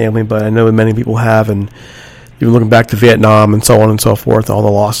in my family, but I know that many people have, and even looking back to Vietnam and so on and so forth, all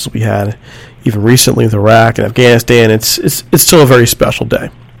the losses we had, even recently with Iraq and Afghanistan, it's still a very special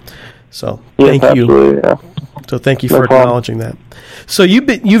day. So thank you. Yeah. So thank you for acknowledging that. So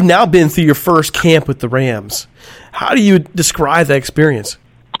you've now been through your first camp with the Rams. How do you describe that experience?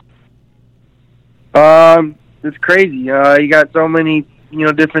 It's crazy. You got so many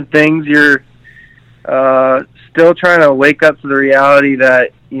different things. You're still trying to wake up to the reality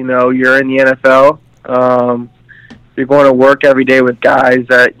that you're in the NFL. You're going to work every day with guys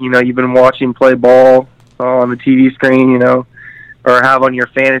that you've been watching play ball on the TV screen, or have on your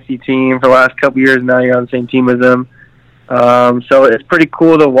fantasy team for the last couple of years. Now you're on the same team as them. So it's pretty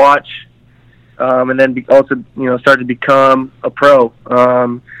cool to watch, and then also start to become a pro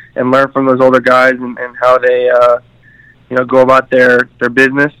and learn from those older guys and how they go about their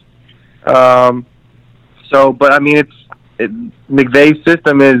business. But I mean, McVay's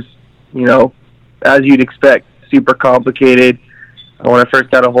system is as you'd expect, super complicated. When I first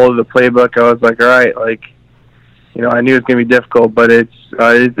got a hold of the playbook, I was like, all right, I knew it was going to be difficult, but it's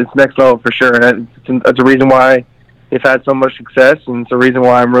next level for sure. And that's a reason why they've had so much success, and it's the reason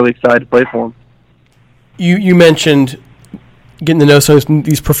why I'm really excited to play for them. You mentioned getting to know some of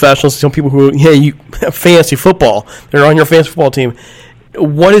these professionals, some people who, you have fantasy football. They're on your fantasy football team.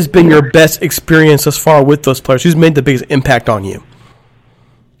 What has been your best experience thus far with those players? Who's made the biggest impact on you?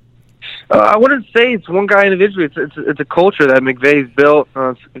 I wouldn't say it's one guy individually. It's a culture that McVay's built.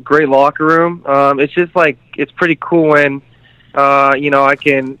 It's a great locker room. It's just like, it's pretty cool when, I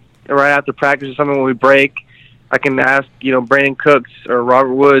can, right after practice or something when we break, I can ask, Brandon Cooks or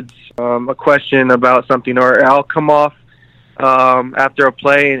Robert Woods a question about something, or I'll come off after a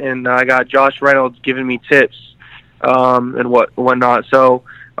play and I got Josh Reynolds giving me tips and whatnot. So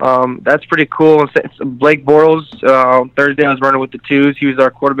that's pretty cool. Blake Bortles, Thursday I was running with the twos. He was our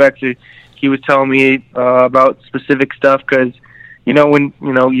quarterback. So he was telling me about specific stuff because, when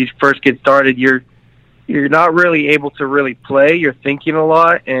you first get started, you're not really able to really play. You're thinking a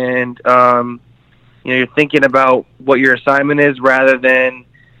lot, and you're thinking about what your assignment is rather than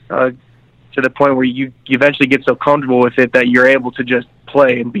to the point where you eventually get so comfortable with it that you're able to just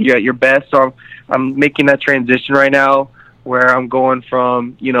play and be at your best. So I'm making that transition right now where I'm going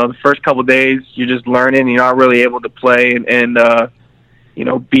from, the first couple of days you're just learning, you're not really able to play and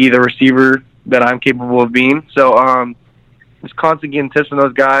be the receiver that I'm capable of being. So just constantly getting tips from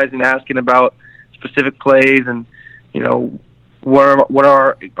those guys and asking about specific plays and, what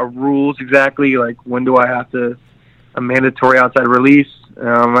are rules exactly, like when do I have to a mandatory outside release?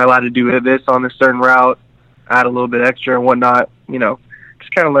 Am I allowed to do this on this certain route? Add a little bit extra and whatnot.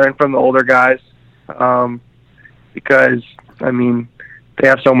 Just kind of learn from the older guys because, they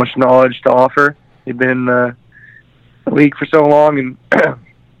have so much knowledge to offer. They've been in the league for so long and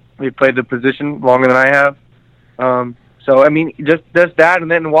they've played the position longer than I have. Just that, and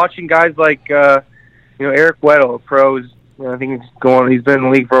then watching guys like, Eric Weddle, pros. I think he's been in the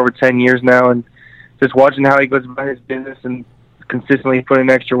league for over 10 years now, and just watching how he goes about his business and consistently putting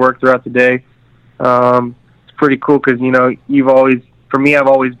extra work throughout the day. It's pretty cool because, I've always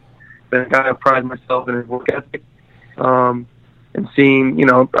been a guy who prides myself in his work ethic. And seeing,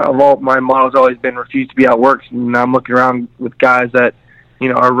 my model's always been refuse to be outworked. And I'm looking around with guys that,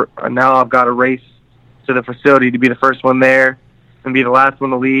 now I've got to race to the facility to be the first one there and be the last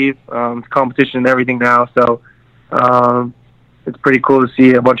one to leave. It's competition and everything now. So it's pretty cool to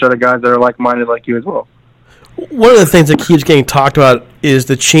see a bunch of other guys that are like-minded like you as well. One of the things that keeps getting talked about is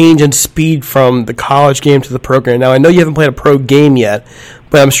the change in speed from the college game to the program. Now, I know you haven't played a pro game yet,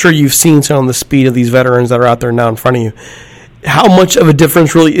 but I'm sure you've seen some of the speed of these veterans that are out there now in front of you. How much of a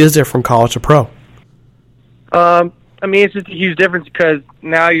difference really is there from college to pro? It's just a huge difference because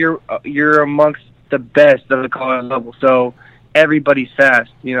now you're amongst the best of the college level. So everybody's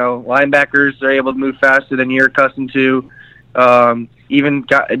fast. Linebackers are able to move faster than you're accustomed to. Even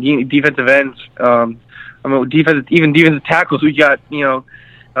defensive ends. Defensive tackles. We got the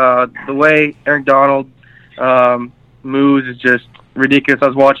way Aaron Donald moves is just ridiculous. I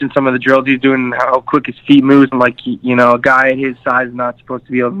was watching some of the drills he's doing and how quick his feet moves. I'm like, a guy at his size is not supposed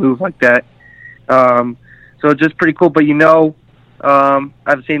to be able to move like that. So it's just pretty cool. But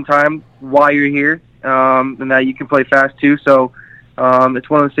at the same time, why you're here, and that you can play fast too. So it's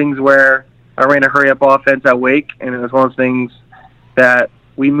one of those things where I ran a hurry-up offense at Wake, and it was one of those things that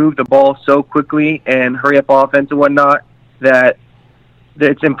we moved the ball so quickly and hurry-up offense and whatnot that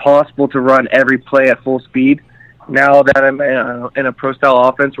it's impossible to run every play at full speed. Now that I'm in a pro-style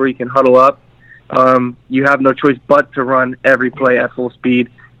offense where you can huddle up, you have no choice but to run every play at full speed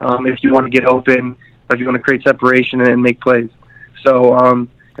if you want to get open, if you want to create separation and make plays. So in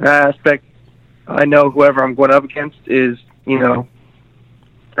that aspect, I know whoever I'm going up against is,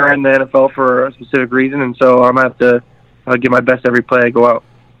 they're in the NFL for a specific reason, and so I'm going to have to give my best every play I go out.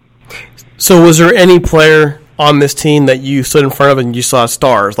 So was there any player on this team that you stood in front of and you saw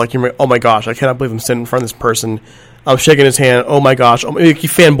stars? Like, you're, oh my gosh, I cannot believe I'm sitting in front of this person. I'm shaking his hand. Oh my gosh. You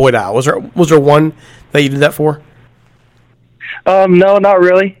fanboyed out. Was there one that you did that for? No, not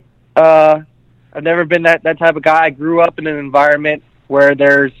really. I've never been that type of guy. I grew up in an environment where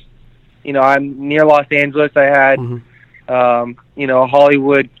there's, I'm near Los Angeles. I had,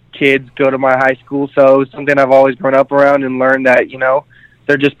 Hollywood kids go to my high school. So it's something I've always grown up around and learned that,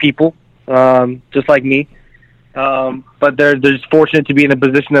 they're just people, just like me. But they're just fortunate to be in the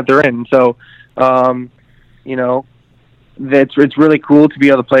position that they're in. So, it's really cool to be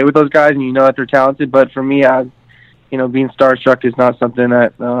able to play with those guys and that they're talented. But for me, being starstruck is not something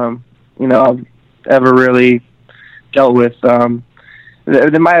that, I've ever really dealt with.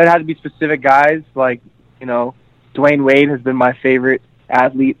 There might have to be specific guys like, Dwayne Wade has been my favorite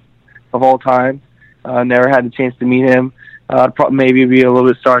athlete of all time. Never had the chance to meet him. Maybe be a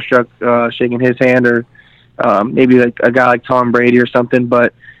little bit starstruck shaking his hand or maybe like a guy like Tom Brady or something.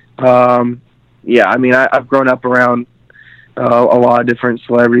 But yeah, I mean, I've grown up around a lot of different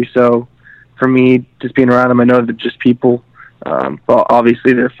celebrities, so for me, just being around them, I know they're just people. Well,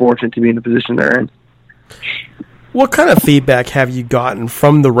 obviously, they're fortunate to be in the position they're in. What kind of feedback have you gotten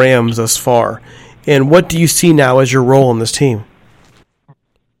from the Rams thus far, and what do you see now as your role in this team?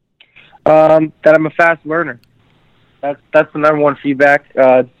 That I'm a fast learner. That's the number one feedback.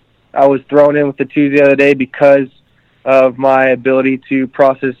 I was thrown in with the twos the other day because of my ability to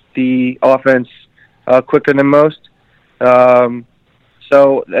process the offense quicker than most.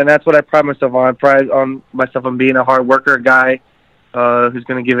 So, and that's what I pride myself on. I pride on myself on being a hard worker, a guy who's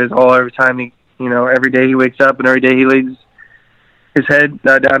going to give his all every time every day he wakes up and every day he lays his head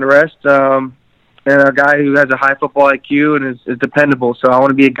down to rest. And a guy who has a high football IQ and is dependable. So I want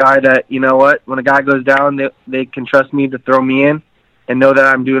to be a guy that, you know what, when a guy goes down, they can trust me to throw me in and know that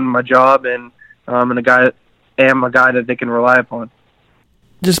I'm doing my job and am a guy that they can rely upon.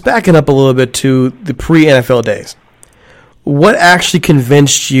 Just backing up a little bit to the pre-NFL days, what actually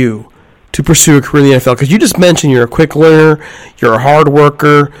convinced you to pursue a career in the NFL? Because you just mentioned you're a quick learner, you're a hard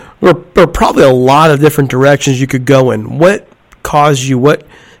worker. There are probably a lot of different directions you could go in. What caused you? What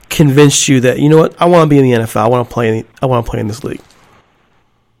convinced you that, you know what, I want to be in the NFL. I want to play in this league?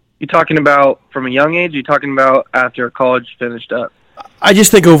 You talking about from a young age? Or you talking about after college finished up? I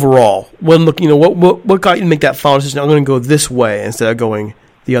just think overall, when look, what got you to make that final decision? I'm going to go this way instead of going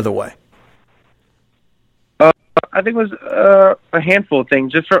the other way. I think it was a handful of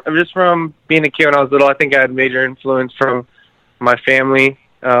things. Just from being a kid when I was little, I think I had major influence from my family.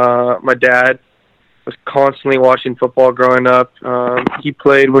 My dad was constantly watching football growing up. He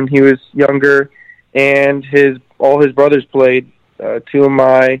played when he was younger, and all his brothers played. Two of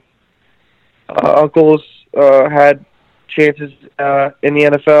my uncles had chances in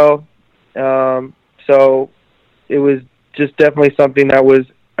the NFL. So it was just definitely something that was,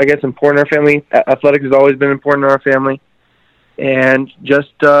 I guess, important in our family. Athletics has always been important in our family. And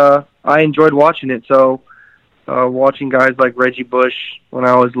just I enjoyed watching it. So watching guys like Reggie Bush when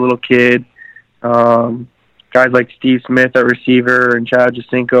I was a little kid, guys like Steve Smith at receiver and Chad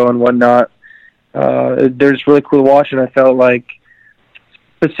Jacinko and whatnot. They're just really cool to watch, and I felt like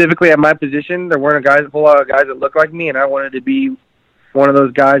specifically at my position, there weren't a whole lot of guys that looked like me, and I wanted to be one of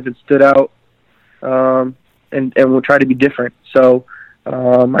those guys that stood out and will try to be different. So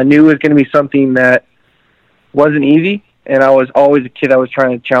I knew it was going to be something that wasn't easy, and I was always a kid that was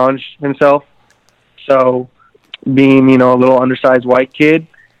trying to challenge himself. So being, a little undersized white kid,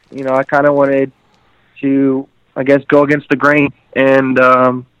 I kind of wanted to, I guess, go against the grain and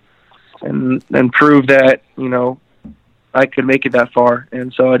prove that, I could make it that far.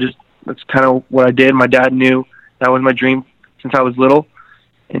 And so that's kind of what I did. My dad knew that was my dream since I was little,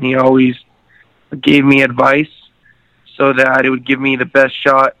 and he always gave me advice so that it would give me the best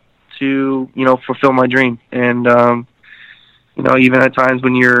shot to, fulfill my dream. And, even at times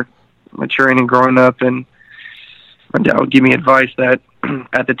when you're maturing and growing up, and my dad would give me advice that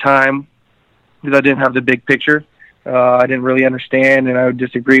at the time, because I didn't have the big picture, I didn't really understand, and I would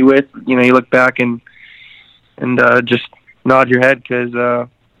disagree with. You look back and just nod your head because,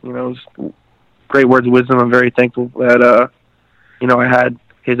 it was great words of wisdom. I'm very thankful that, I had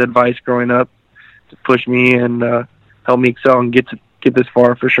his advice growing up to push me and help me excel and get this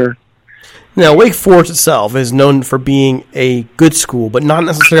far for sure. Now, Wake Forest itself is known for being a good school, but not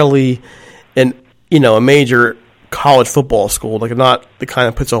necessarily a major college football school, like not the kind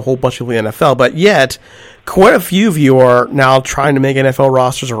that puts a whole bunch of people in the NFL, but yet quite a few of you are now trying to make NFL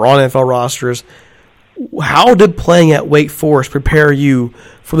rosters or on NFL rosters. How did playing at Wake Forest prepare you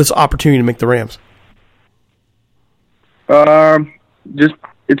for this opportunity to make the Rams? Just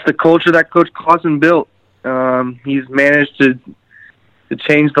it's the culture that Coach Clausen built. He's managed to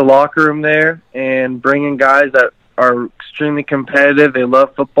change the locker room there and bring in guys that are extremely competitive. They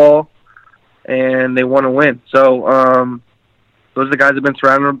love football and they want to win. So those are the guys I've been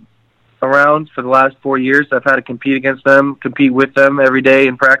surrounded around for the last 4 years. I've had to compete with them every day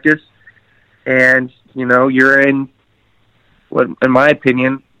in practice. And, you're in what, in my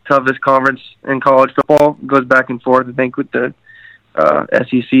opinion, toughest conference in college football. It goes back and forth, I think, with the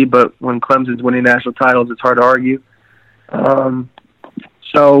SEC, but when Clemson's winning national titles, it's hard to argue.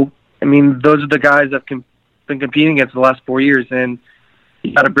 So, those are the guys I've been competing against the last 4 years, and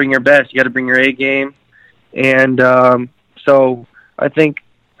you got to bring your best. You got to bring your A game. And so I think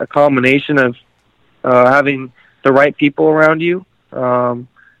a combination of having the right people around you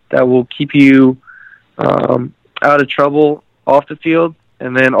that will keep you out of trouble off the field,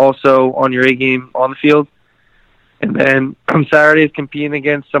 and then also on your A game on the field. And then on Saturdays, competing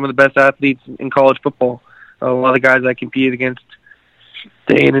against some of the best athletes in college football. a lot of the guys I compete against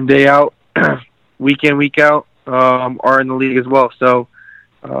day in and day out, week in, week out, are in the league as well. So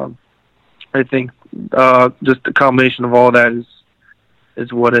I think just the combination of all that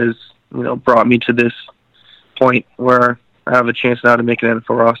is what has brought me to this point where I have a chance now to make an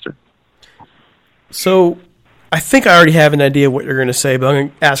NFL roster. So I think I already have an idea of what you're going to say, but I'm going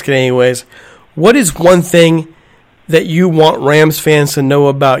to ask it anyways. What is one thing that you want Rams fans to know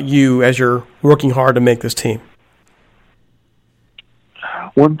about you as you're working hard to make this team?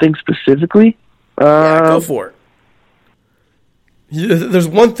 One thing specifically? Yeah, go for it. There's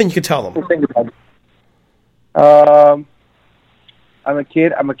one thing you could tell them. Think about it. I'm a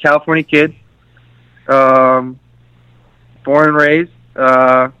kid. I'm a California kid. Born and raised.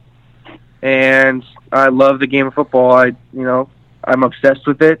 And I love the game of football. I'm obsessed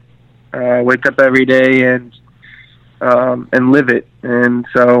with it. I wake up every day and live it. And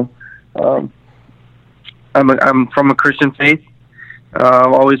so, I'm from a Christian faith.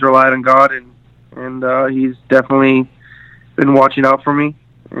 I've always relied on God, and He's definitely been watching out for me.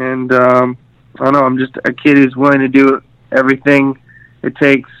 And I don't know, I'm just a kid who's willing to do everything it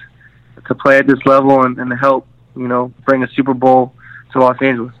takes to play at this level and to help, bring a Super Bowl to Los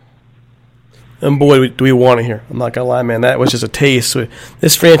Angeles. And boy, do we want to hear. I'm not going to lie, man. That was just a taste.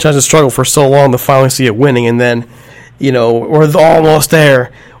 This franchise has struggled for so long to finally see it winning, and then, we're almost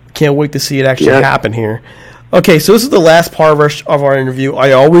there. We can't wait to see it actually happen here. Okay, so this is the last part of our interview.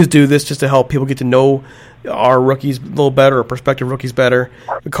 I always do this just to help people get to know our rookies a little better, or prospective rookies better.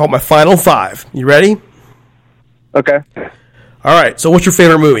 We call it my Final Five. You ready? Okay. All right, so what's your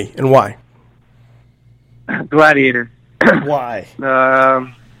favorite movie and why? Gladiator. Why?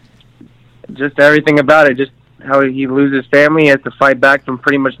 Just everything about it. Just how he loses family, he has to fight back from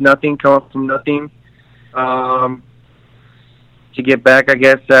pretty much nothing, come up from nothing, to get back, I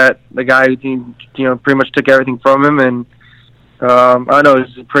guess, at the guy who pretty much took everything from him. And I don't know,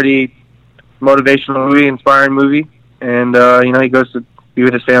 it's a pretty motivational movie, inspiring movie. And he goes to be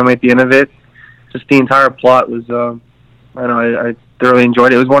with his family at the end of it. Just the entire plot was, I thoroughly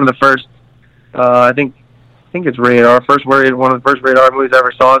enjoyed it. It was one of the first, I think it's rated R. One of the first rated R movies I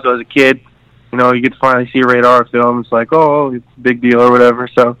ever saw. So as a kid, you get to finally see a rated R film. It's like, oh, it's a big deal or whatever.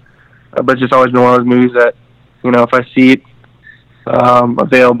 So, but it's just always been one of those movies that, if I see it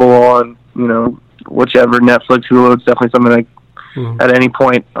available on, whichever Netflix, Hulu, it's definitely something that at any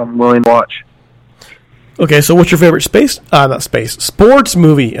point I'm willing to watch. Okay, so what's your favorite sports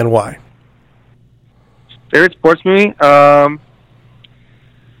movie and why? Favorite sports movie?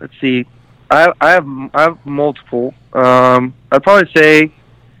 Let's see. I have multiple. I'd probably say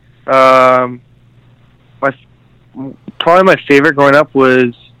my favorite growing up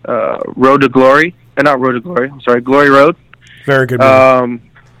was Road to Glory. Not Road to Glory. I'm sorry, Glory Road. Very good movie.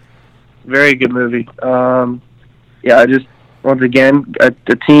 Very good movie. I just once again a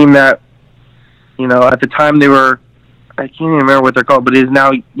team that at the time they were, I can't even remember what they're called, but it is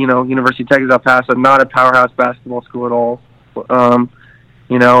now University of Texas El Paso, not a powerhouse basketball school at all. And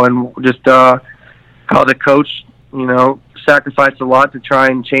just how the coach, sacrificed a lot to try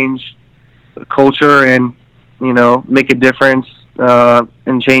and change the culture and, make a difference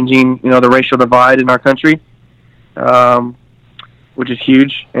in changing, the racial divide in our country, which is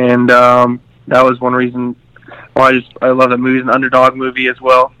huge. And that was one reason why I love that movie. It's an underdog movie as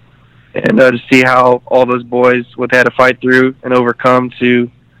well. And to see how all those boys, what they had to fight through and overcome to,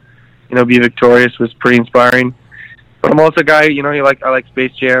 be victorious was pretty inspiring. But I'm also a guy, I like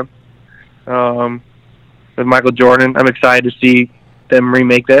Space Jam with Michael Jordan. I'm excited to see them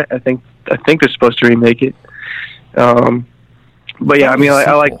remake that. I think they're supposed to remake it. But yeah,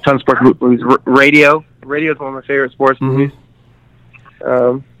 I like tons of sports movies. Radio is one of my favorite sports movies.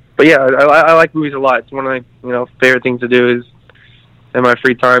 But yeah, I like movies a lot. It's one of my favorite things to do is in my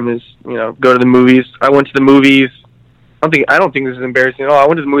free time is go to the movies. I went to the movies. I don't think this is embarrassing at all. I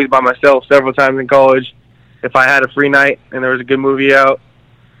went to the movies by myself several times in college. If I had a free night and there was a good movie out,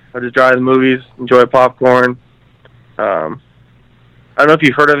 I'd just drive to the movies, enjoy popcorn. I don't know if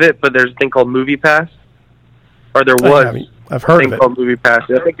you've heard of it, but there's a thing called Movie Pass, or there was. I've heard of it. Called Movie Pass.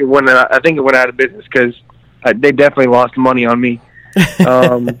 I think it went out of business because they definitely lost money on me. It's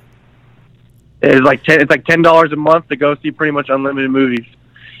like $10 a month to go see pretty much unlimited movies.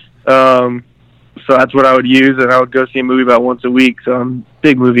 So that's what I would use, and I would go see a movie about once a week. So I'm a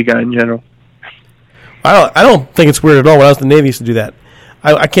big movie guy in general. I don't think it's weird at all. When I was in the Navy, I used to do that.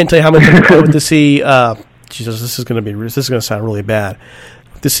 I can't tell you how many times I went to see. Jesus, this is going to sound really bad.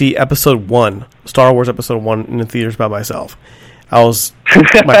 To see Episode 1, Star Wars Episode 1 in the theaters by myself. I was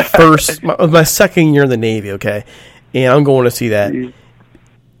my second year in the Navy. Okay, and I'm going to see that.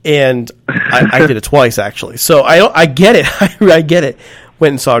 and I did it twice actually. So I get it. I get it.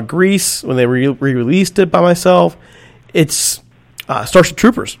 Went and saw Grease when they re-released it by myself. It's Starship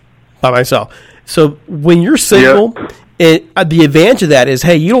Troopers by myself. So when you're single, the advantage of that is,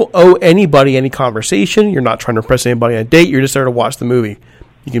 hey, you don't owe anybody any conversation. You're not trying to impress anybody on a date. You're just there to watch the movie.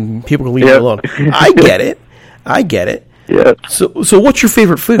 People can leave you alone. I get it. Yeah. So what's your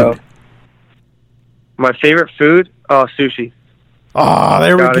favorite food? My favorite food? Oh, sushi. Oh,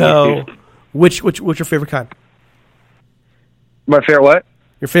 there we go. What's your favorite kind? My favorite what?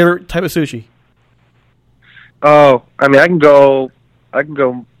 Your favorite type of sushi? Oh, I mean, I can go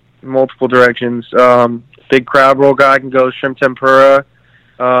multiple directions. Big crab roll guy, I can go shrimp tempura,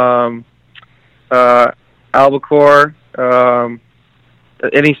 albacore,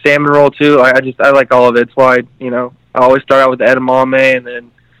 any salmon roll too. I like all of it. It's why, I always start out with the edamame and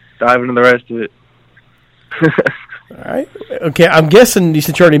then dive into the rest of it. All right. Okay, I'm guessing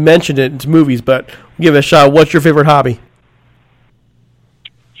since you already mentioned it, it's movies, but give it a shot. What's your favorite hobby?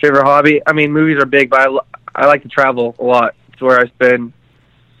 Favorite hobby? I mean, movies are big, but I like to travel a lot. It's where I spend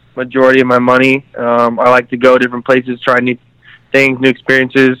majority of my money. I like to go different places, try new things, new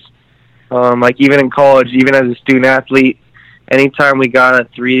experiences. Like even in college, even as a student athlete, anytime we got a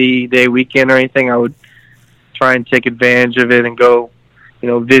 3-day weekend or anything, I would try and take advantage of it and go,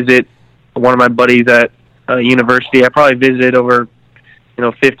 visit one of my buddies at university. I probably visited over,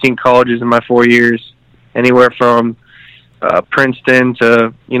 15 colleges in my 4 years, anywhere from Princeton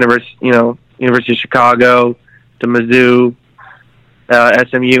to University of Chicago to Mizzou,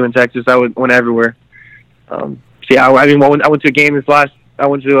 SMU in Texas. I went everywhere. I went to a game I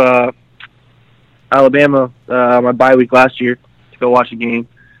went to Alabama my bye week last year to go watch a game.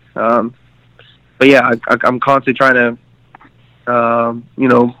 But yeah, I'm constantly trying to,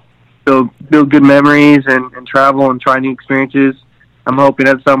 build good memories and travel and try new experiences. I'm hoping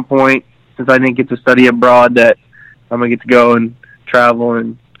at some point, since I didn't get to study abroad, that I'm gonna get to go and travel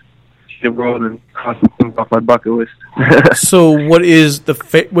and see the world and cross some things off my bucket list. So, what is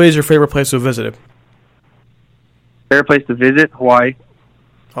your favorite place to visit? Favorite place to visit? Hawaii.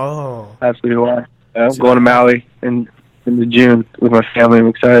 Oh, absolutely Hawaii. I'm going to Maui in the June with my family. I'm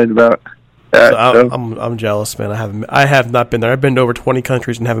excited about that. I'm jealous, man. I have not been there. I've been to over 20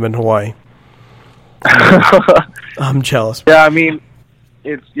 countries and haven't been to Hawaii. I'm jealous. Yeah, I mean,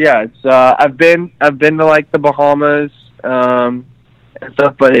 I've been to like the Bahamas and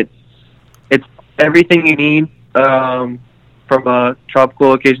stuff, but it's everything you need from a tropical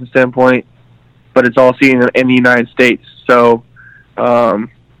location standpoint, but it's all seen in the United States. So,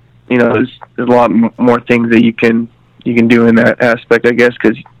 there's a lot more things that you can do in that aspect, I guess,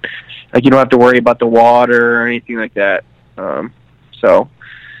 because you don't have to worry about the water or anything like that. So,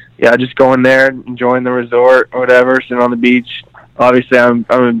 yeah, just going there, enjoying the resort or whatever, sitting on the beach. Obviously, I'm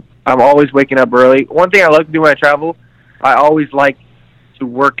always waking up early. One thing I like to do when I travel, I always like to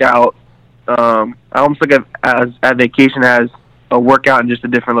work out. I almost look at vacation as a workout in just a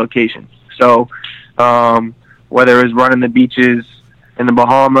different location. So, whether it's running the beaches in the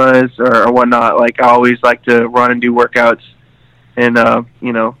Bahamas or whatnot, I always like to run and do workouts in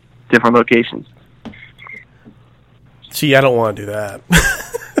different locations. See, I don't want to do that.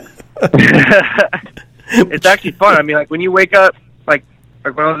 It's actually fun. I mean, when you wake up, like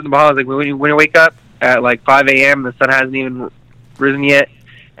when I was in the Bahamas, when you wake up at 5 a.m., the sun hasn't even risen yet,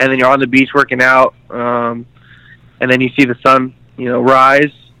 and then you're on the beach working out, and then you see the sun,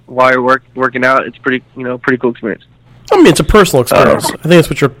 rise while you're working out. It's pretty cool experience. I mean, it's a personal experience. I think that's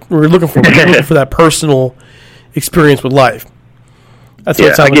what we're looking for. We're looking for that personal experience with life. That's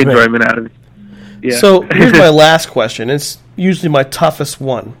what I get enjoyment out of it. Yeah. So here's my last question. It's usually my toughest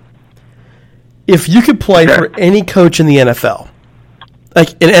one. If you could play for any coach in the NFL,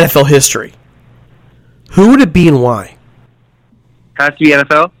 like in NFL history, who would it be and why? Has to be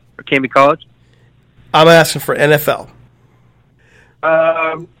NFL or can be college? I'm asking for NFL.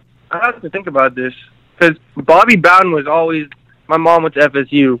 I have to think about this because Bobby Bowden was always. My mom went to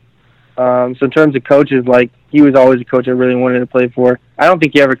FSU, so in terms of coaches, he was always a coach I really wanted to play for. I don't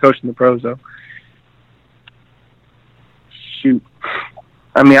think he ever coached in the pros though. Shoot,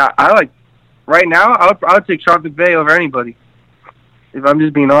 I mean, I like right now. I would take Sean McVay over anybody. If I'm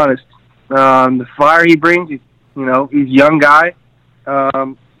just being honest, the fire he brings, he's a young guy.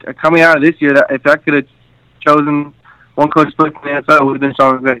 Coming out of this year, if I could have chosen one coach to play for the NFL, it would have been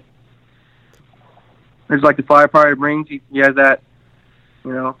Sean McVay. There's the firepower he brings. He has that,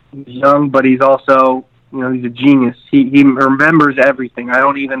 he's young, but he's also, he's a genius. He remembers everything.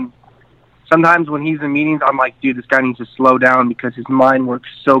 Sometimes when he's in meetings, I'm like, dude, this guy needs to slow down because his mind works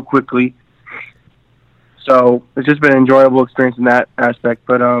so quickly. So it's just been an enjoyable experience in that aspect.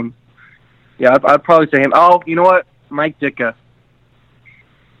 But yeah, I'd probably say him. Oh, you know what? Mike Ditka.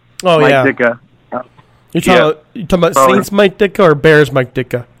 Oh, Mike yeah. Ditka. You talking about probably. Saints Mike Ditka or Bears Mike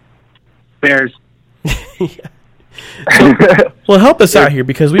Ditka? Bears. So, well, help us out here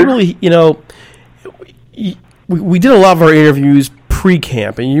because we really, we did a lot of our interviews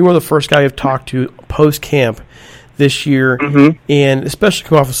pre-camp, and you were the first guy I've talked to post-camp this year, and especially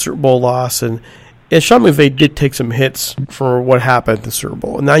coming off a Super Bowl loss. And Sean McVay did take some hits for what happened at the Super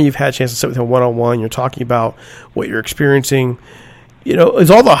Bowl. And now you've had a chance to sit with him one-on-one. You're talking about what you're experiencing.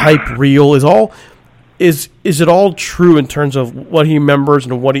 Is all the hype real? Is it all true in terms of what he remembers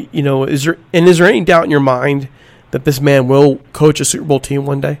and what he, is there any doubt in your mind that this man will coach a Super Bowl team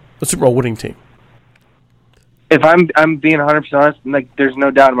one day, a Super Bowl winning team? If I'm being 100% honest, like there's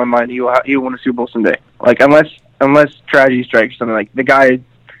no doubt in my mind he'll win a Super Bowl someday. Like unless tragedy strikes or something, like the guy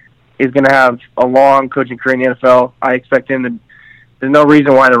is going to have a long coaching career in the NFL. I expect him to. There's no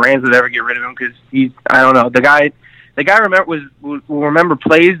reason why the Rams would ever get rid of him because I don't know. The guy will remember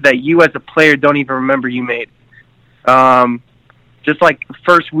plays that you as a player don't even remember you made. Just like the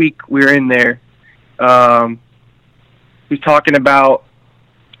first week we were in there, he's talking about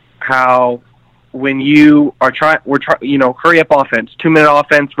how when you are hurry up offense, 2-minute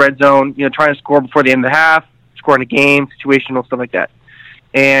offense, red zone, trying to score before the end of the half, scoring a game, situational stuff like that.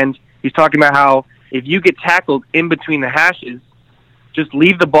 And he's talking about how if you get tackled in between the hashes, just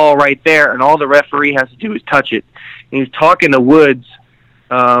leave the ball right there, and all the referee has to do is touch it. And he's talking to Woods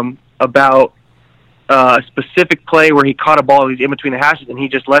about a specific play where he caught a ball in between the hashes, and he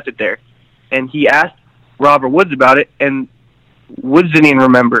just left it there. And he asked Robert Woods about it, and Woods didn't even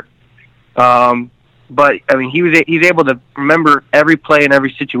remember. But I mean, he's able to remember every play and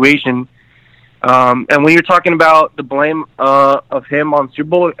every situation. And when you're talking about the blame of him on Super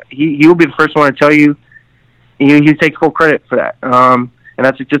Bowl, he will be the first one to tell you he takes full credit for that. And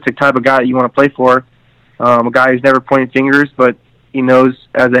that's just the type of guy that you want to play for. A guy who's never pointed fingers, but he knows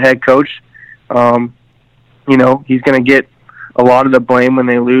as a head coach, he's going to get a lot of the blame when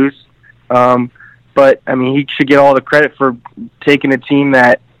they lose. But I mean, he should get all the credit for taking a team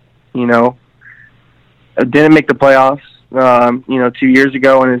that, didn't make the playoffs, 2 years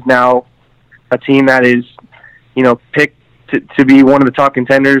ago, and is now a team that is, picked to be one of the top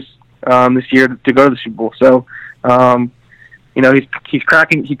contenders this year to go to the Super Bowl. So, he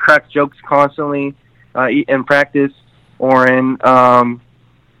cracks jokes constantly in practice or in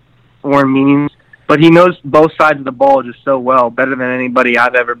meetings, but he knows both sides of the ball just so well, better than anybody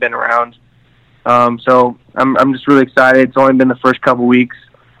I've ever been around. So I'm just really excited. It's only been the first couple weeks.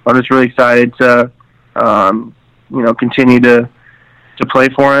 I'm just really excited to continue to play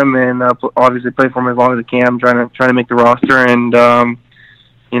for him and obviously play for him as long as I can. I'm trying to make the roster and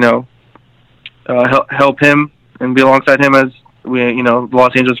help him and be alongside him as the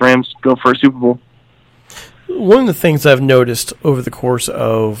Los Angeles Rams go for a Super Bowl. One of the things I've noticed over the course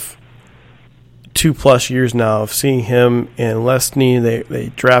of 2+ years now of seeing him and Lesney, they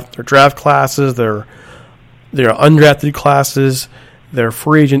draft their draft classes, their undrafted classes, their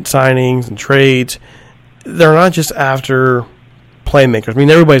free agent signings and trades. They're not just after playmakers. I mean,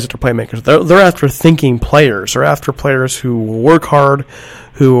 everybody's after playmakers. They're after thinking players. They're after players who work hard,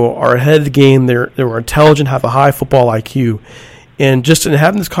 who are ahead of the game. They're intelligent, have a high football IQ. And just in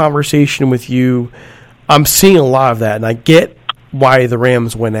having this conversation with you, I'm seeing a lot of that, and I get why the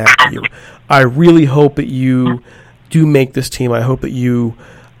Rams went after you. I really hope that you do make this team. I hope that you,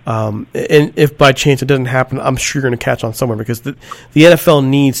 and if by chance it doesn't happen, I'm sure you're going to catch on somewhere because the NFL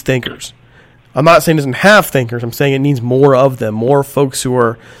needs thinkers. I'm not saying it doesn't have thinkers. I'm saying it needs more of them, more folks who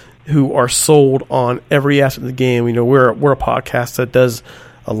are sold on every aspect of the game. We're a podcast that does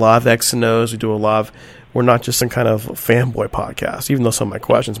a lot of X and O's. We do a lot of. We're not just some kind of fanboy podcast, even though some of my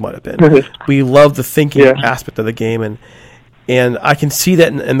questions might have been. We love the thinking aspect of the game, and I can see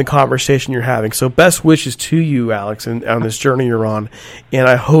that in the conversation you're having. So best wishes to you, Alex, and on this journey you're on. And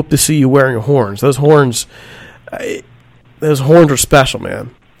I hope to see you wearing horns. Those horns are special,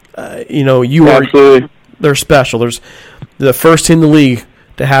 man. They're special. There's the first team in the league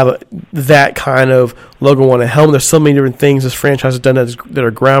to have that kind of logo on a helmet. There's so many different things this franchise has done that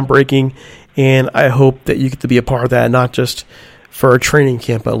are groundbreaking, and I hope that you get to be a part of that, not just for a training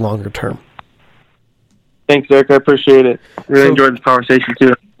camp, but longer term. Thanks, Eric. I appreciate it. Really enjoyed this conversation, too.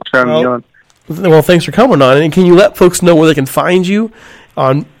 Thanks for having me on. Well, thanks for coming on. And can you let folks know where they can find you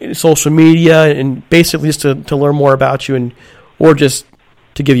on social media and basically just to learn more about you or just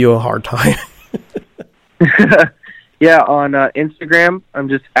to give you a hard time? Yeah, on Instagram, I'm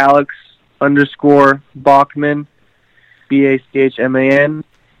just Alex_Bachman, Bachman.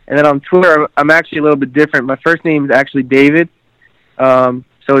 And then on Twitter, I'm actually a little bit different. My first name is actually David. So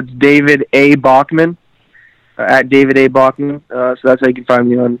it's David A. Bachman, at David A. Bachman. So that's how you can find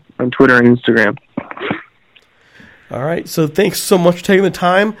me on Twitter and Instagram. All right. So thanks so much for taking the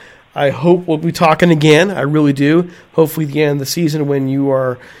time. I hope we'll be talking again. I really do. Hopefully at the end of the season when you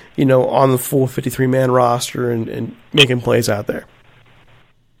are, on the full 53-man roster and making plays out there.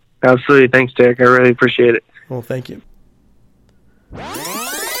 Absolutely. Thanks, Derek. I really appreciate it. Well, thank you.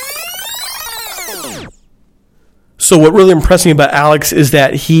 So what really impressed me about Alex is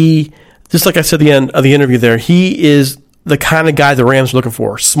that he, just like I said at the end of the interview there, he is the kind of guy the Rams are looking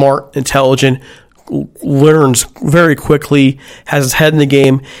for. Smart, intelligent, learns very quickly, has his head in the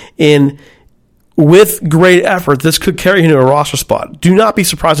game, and with great effort, this could carry him to a roster spot. Do not be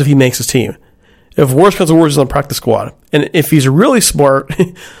surprised if he makes his team. If worse comes to worse, he's on the practice squad. And if he's really smart,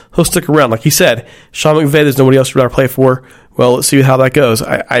 he'll stick around. Like he said, Sean McVay, there's nobody else to rather play for. Well, let's see how that goes.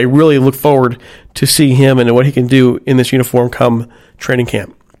 I really look forward to seeing him and what he can do in this uniform come training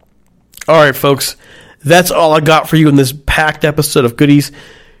camp. All right, folks, that's all I got for you in this packed episode of Goodies.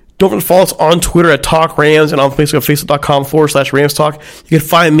 Don't forget to follow us on Twitter at Talk Rams and on Facebook at facebook.com/Rams Talk. You can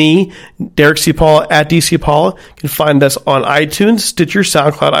find me, Derek C. Paula, at DC Paula. You can find us on iTunes, Stitcher,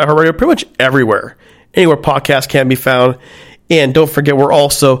 SoundCloud, iHeartRadio, pretty much everywhere. Anywhere podcasts can be found. And don't forget, we're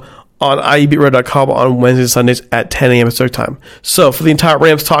also on IUBeatRadio.com on Wednesdays and Sundays at 10 a.m. Pacific time. So for the entire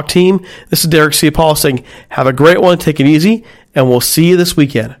Rams Talk team, this is Derek C. Paula saying, have a great one, take it easy, and we'll see you this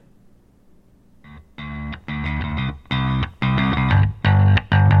weekend.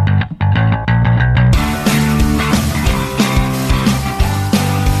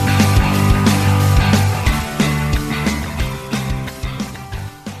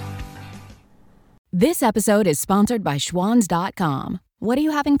 This episode is sponsored by Schwans.com. What are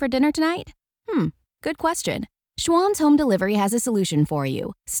you having for dinner tonight? Good question. Schwans Home Delivery has a solution for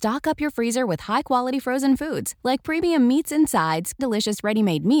you. Stock up your freezer with high-quality frozen foods like premium meats and sides, delicious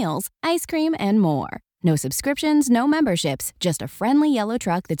ready-made meals, ice cream, and more. No subscriptions, no memberships, just a friendly yellow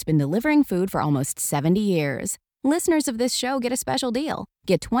truck that's been delivering food for almost 70 years. Listeners of this show get a special deal.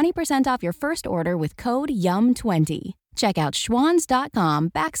 Get 20% off your first order with code YUM20. Check out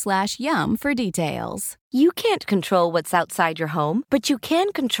schwans.com/yum for details. You can't control what's outside your home, but you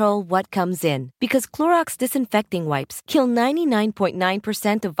can control what comes in. Because Clorox disinfecting wipes kill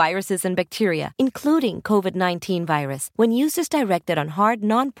 99.9% of viruses and bacteria, including COVID-19 virus, when used as directed on hard,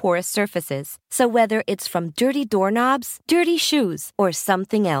 non-porous surfaces. So whether it's from dirty doorknobs, dirty shoes, or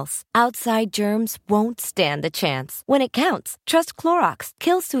something else, outside germs won't stand a chance. When it counts, trust Clorox.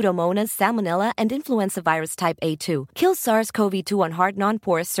 Kill Pseudomonas, Salmonella, and influenza virus type A2. Kill SARS-CoV-2 on hard,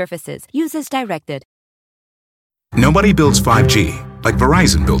 non-porous surfaces. Use as directed. Nobody builds 5G like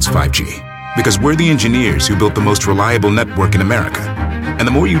Verizon builds 5G, because we're the engineers who built the most reliable network in America. And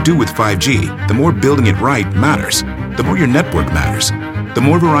the more you do with 5G, the more building it right matters. The more your network matters. The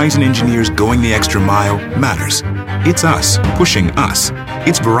more Verizon engineers going the extra mile matters. It's us pushing us.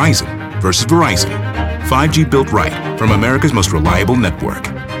 It's Verizon versus Verizon. 5G built right from America's most reliable network.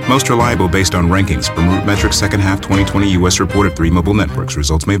 Most reliable based on rankings from RootMetrics second half 2020 U.S. report of 3 mobile networks.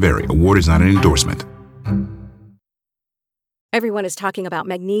 Results may vary. Award is not an endorsement. Everyone is talking about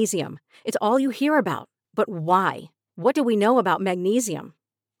magnesium. It's all you hear about. But why? What do we know about magnesium?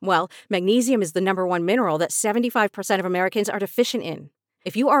 Well, magnesium is the #1 mineral that 75% of Americans are deficient in.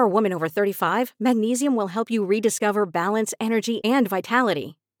 If you are a woman over 35, magnesium will help you rediscover balance, energy, and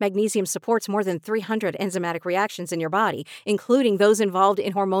vitality. Magnesium supports more than 300 enzymatic reactions in your body, including those involved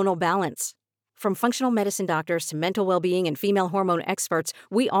in hormonal balance. From functional medicine doctors to mental well-being and female hormone experts,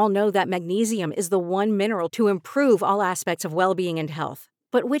 we all know that magnesium is the one mineral to improve all aspects of well-being and health.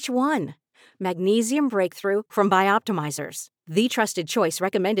 But which one? Magnesium Breakthrough from Bioptimizers, the trusted choice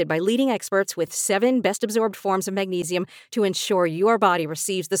recommended by leading experts with 7 best-absorbed forms of magnesium to ensure your body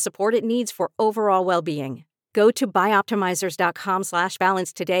receives the support it needs for overall well-being. Go to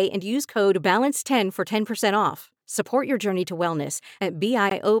bioptimizers.com/balance today and use code BALANCE10 for 10% off. Support your journey to wellness at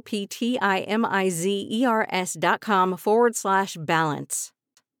bioptimizers.com/balance.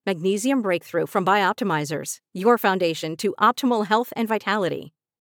 Magnesium Breakthrough from Bioptimizers, your foundation to optimal health and vitality.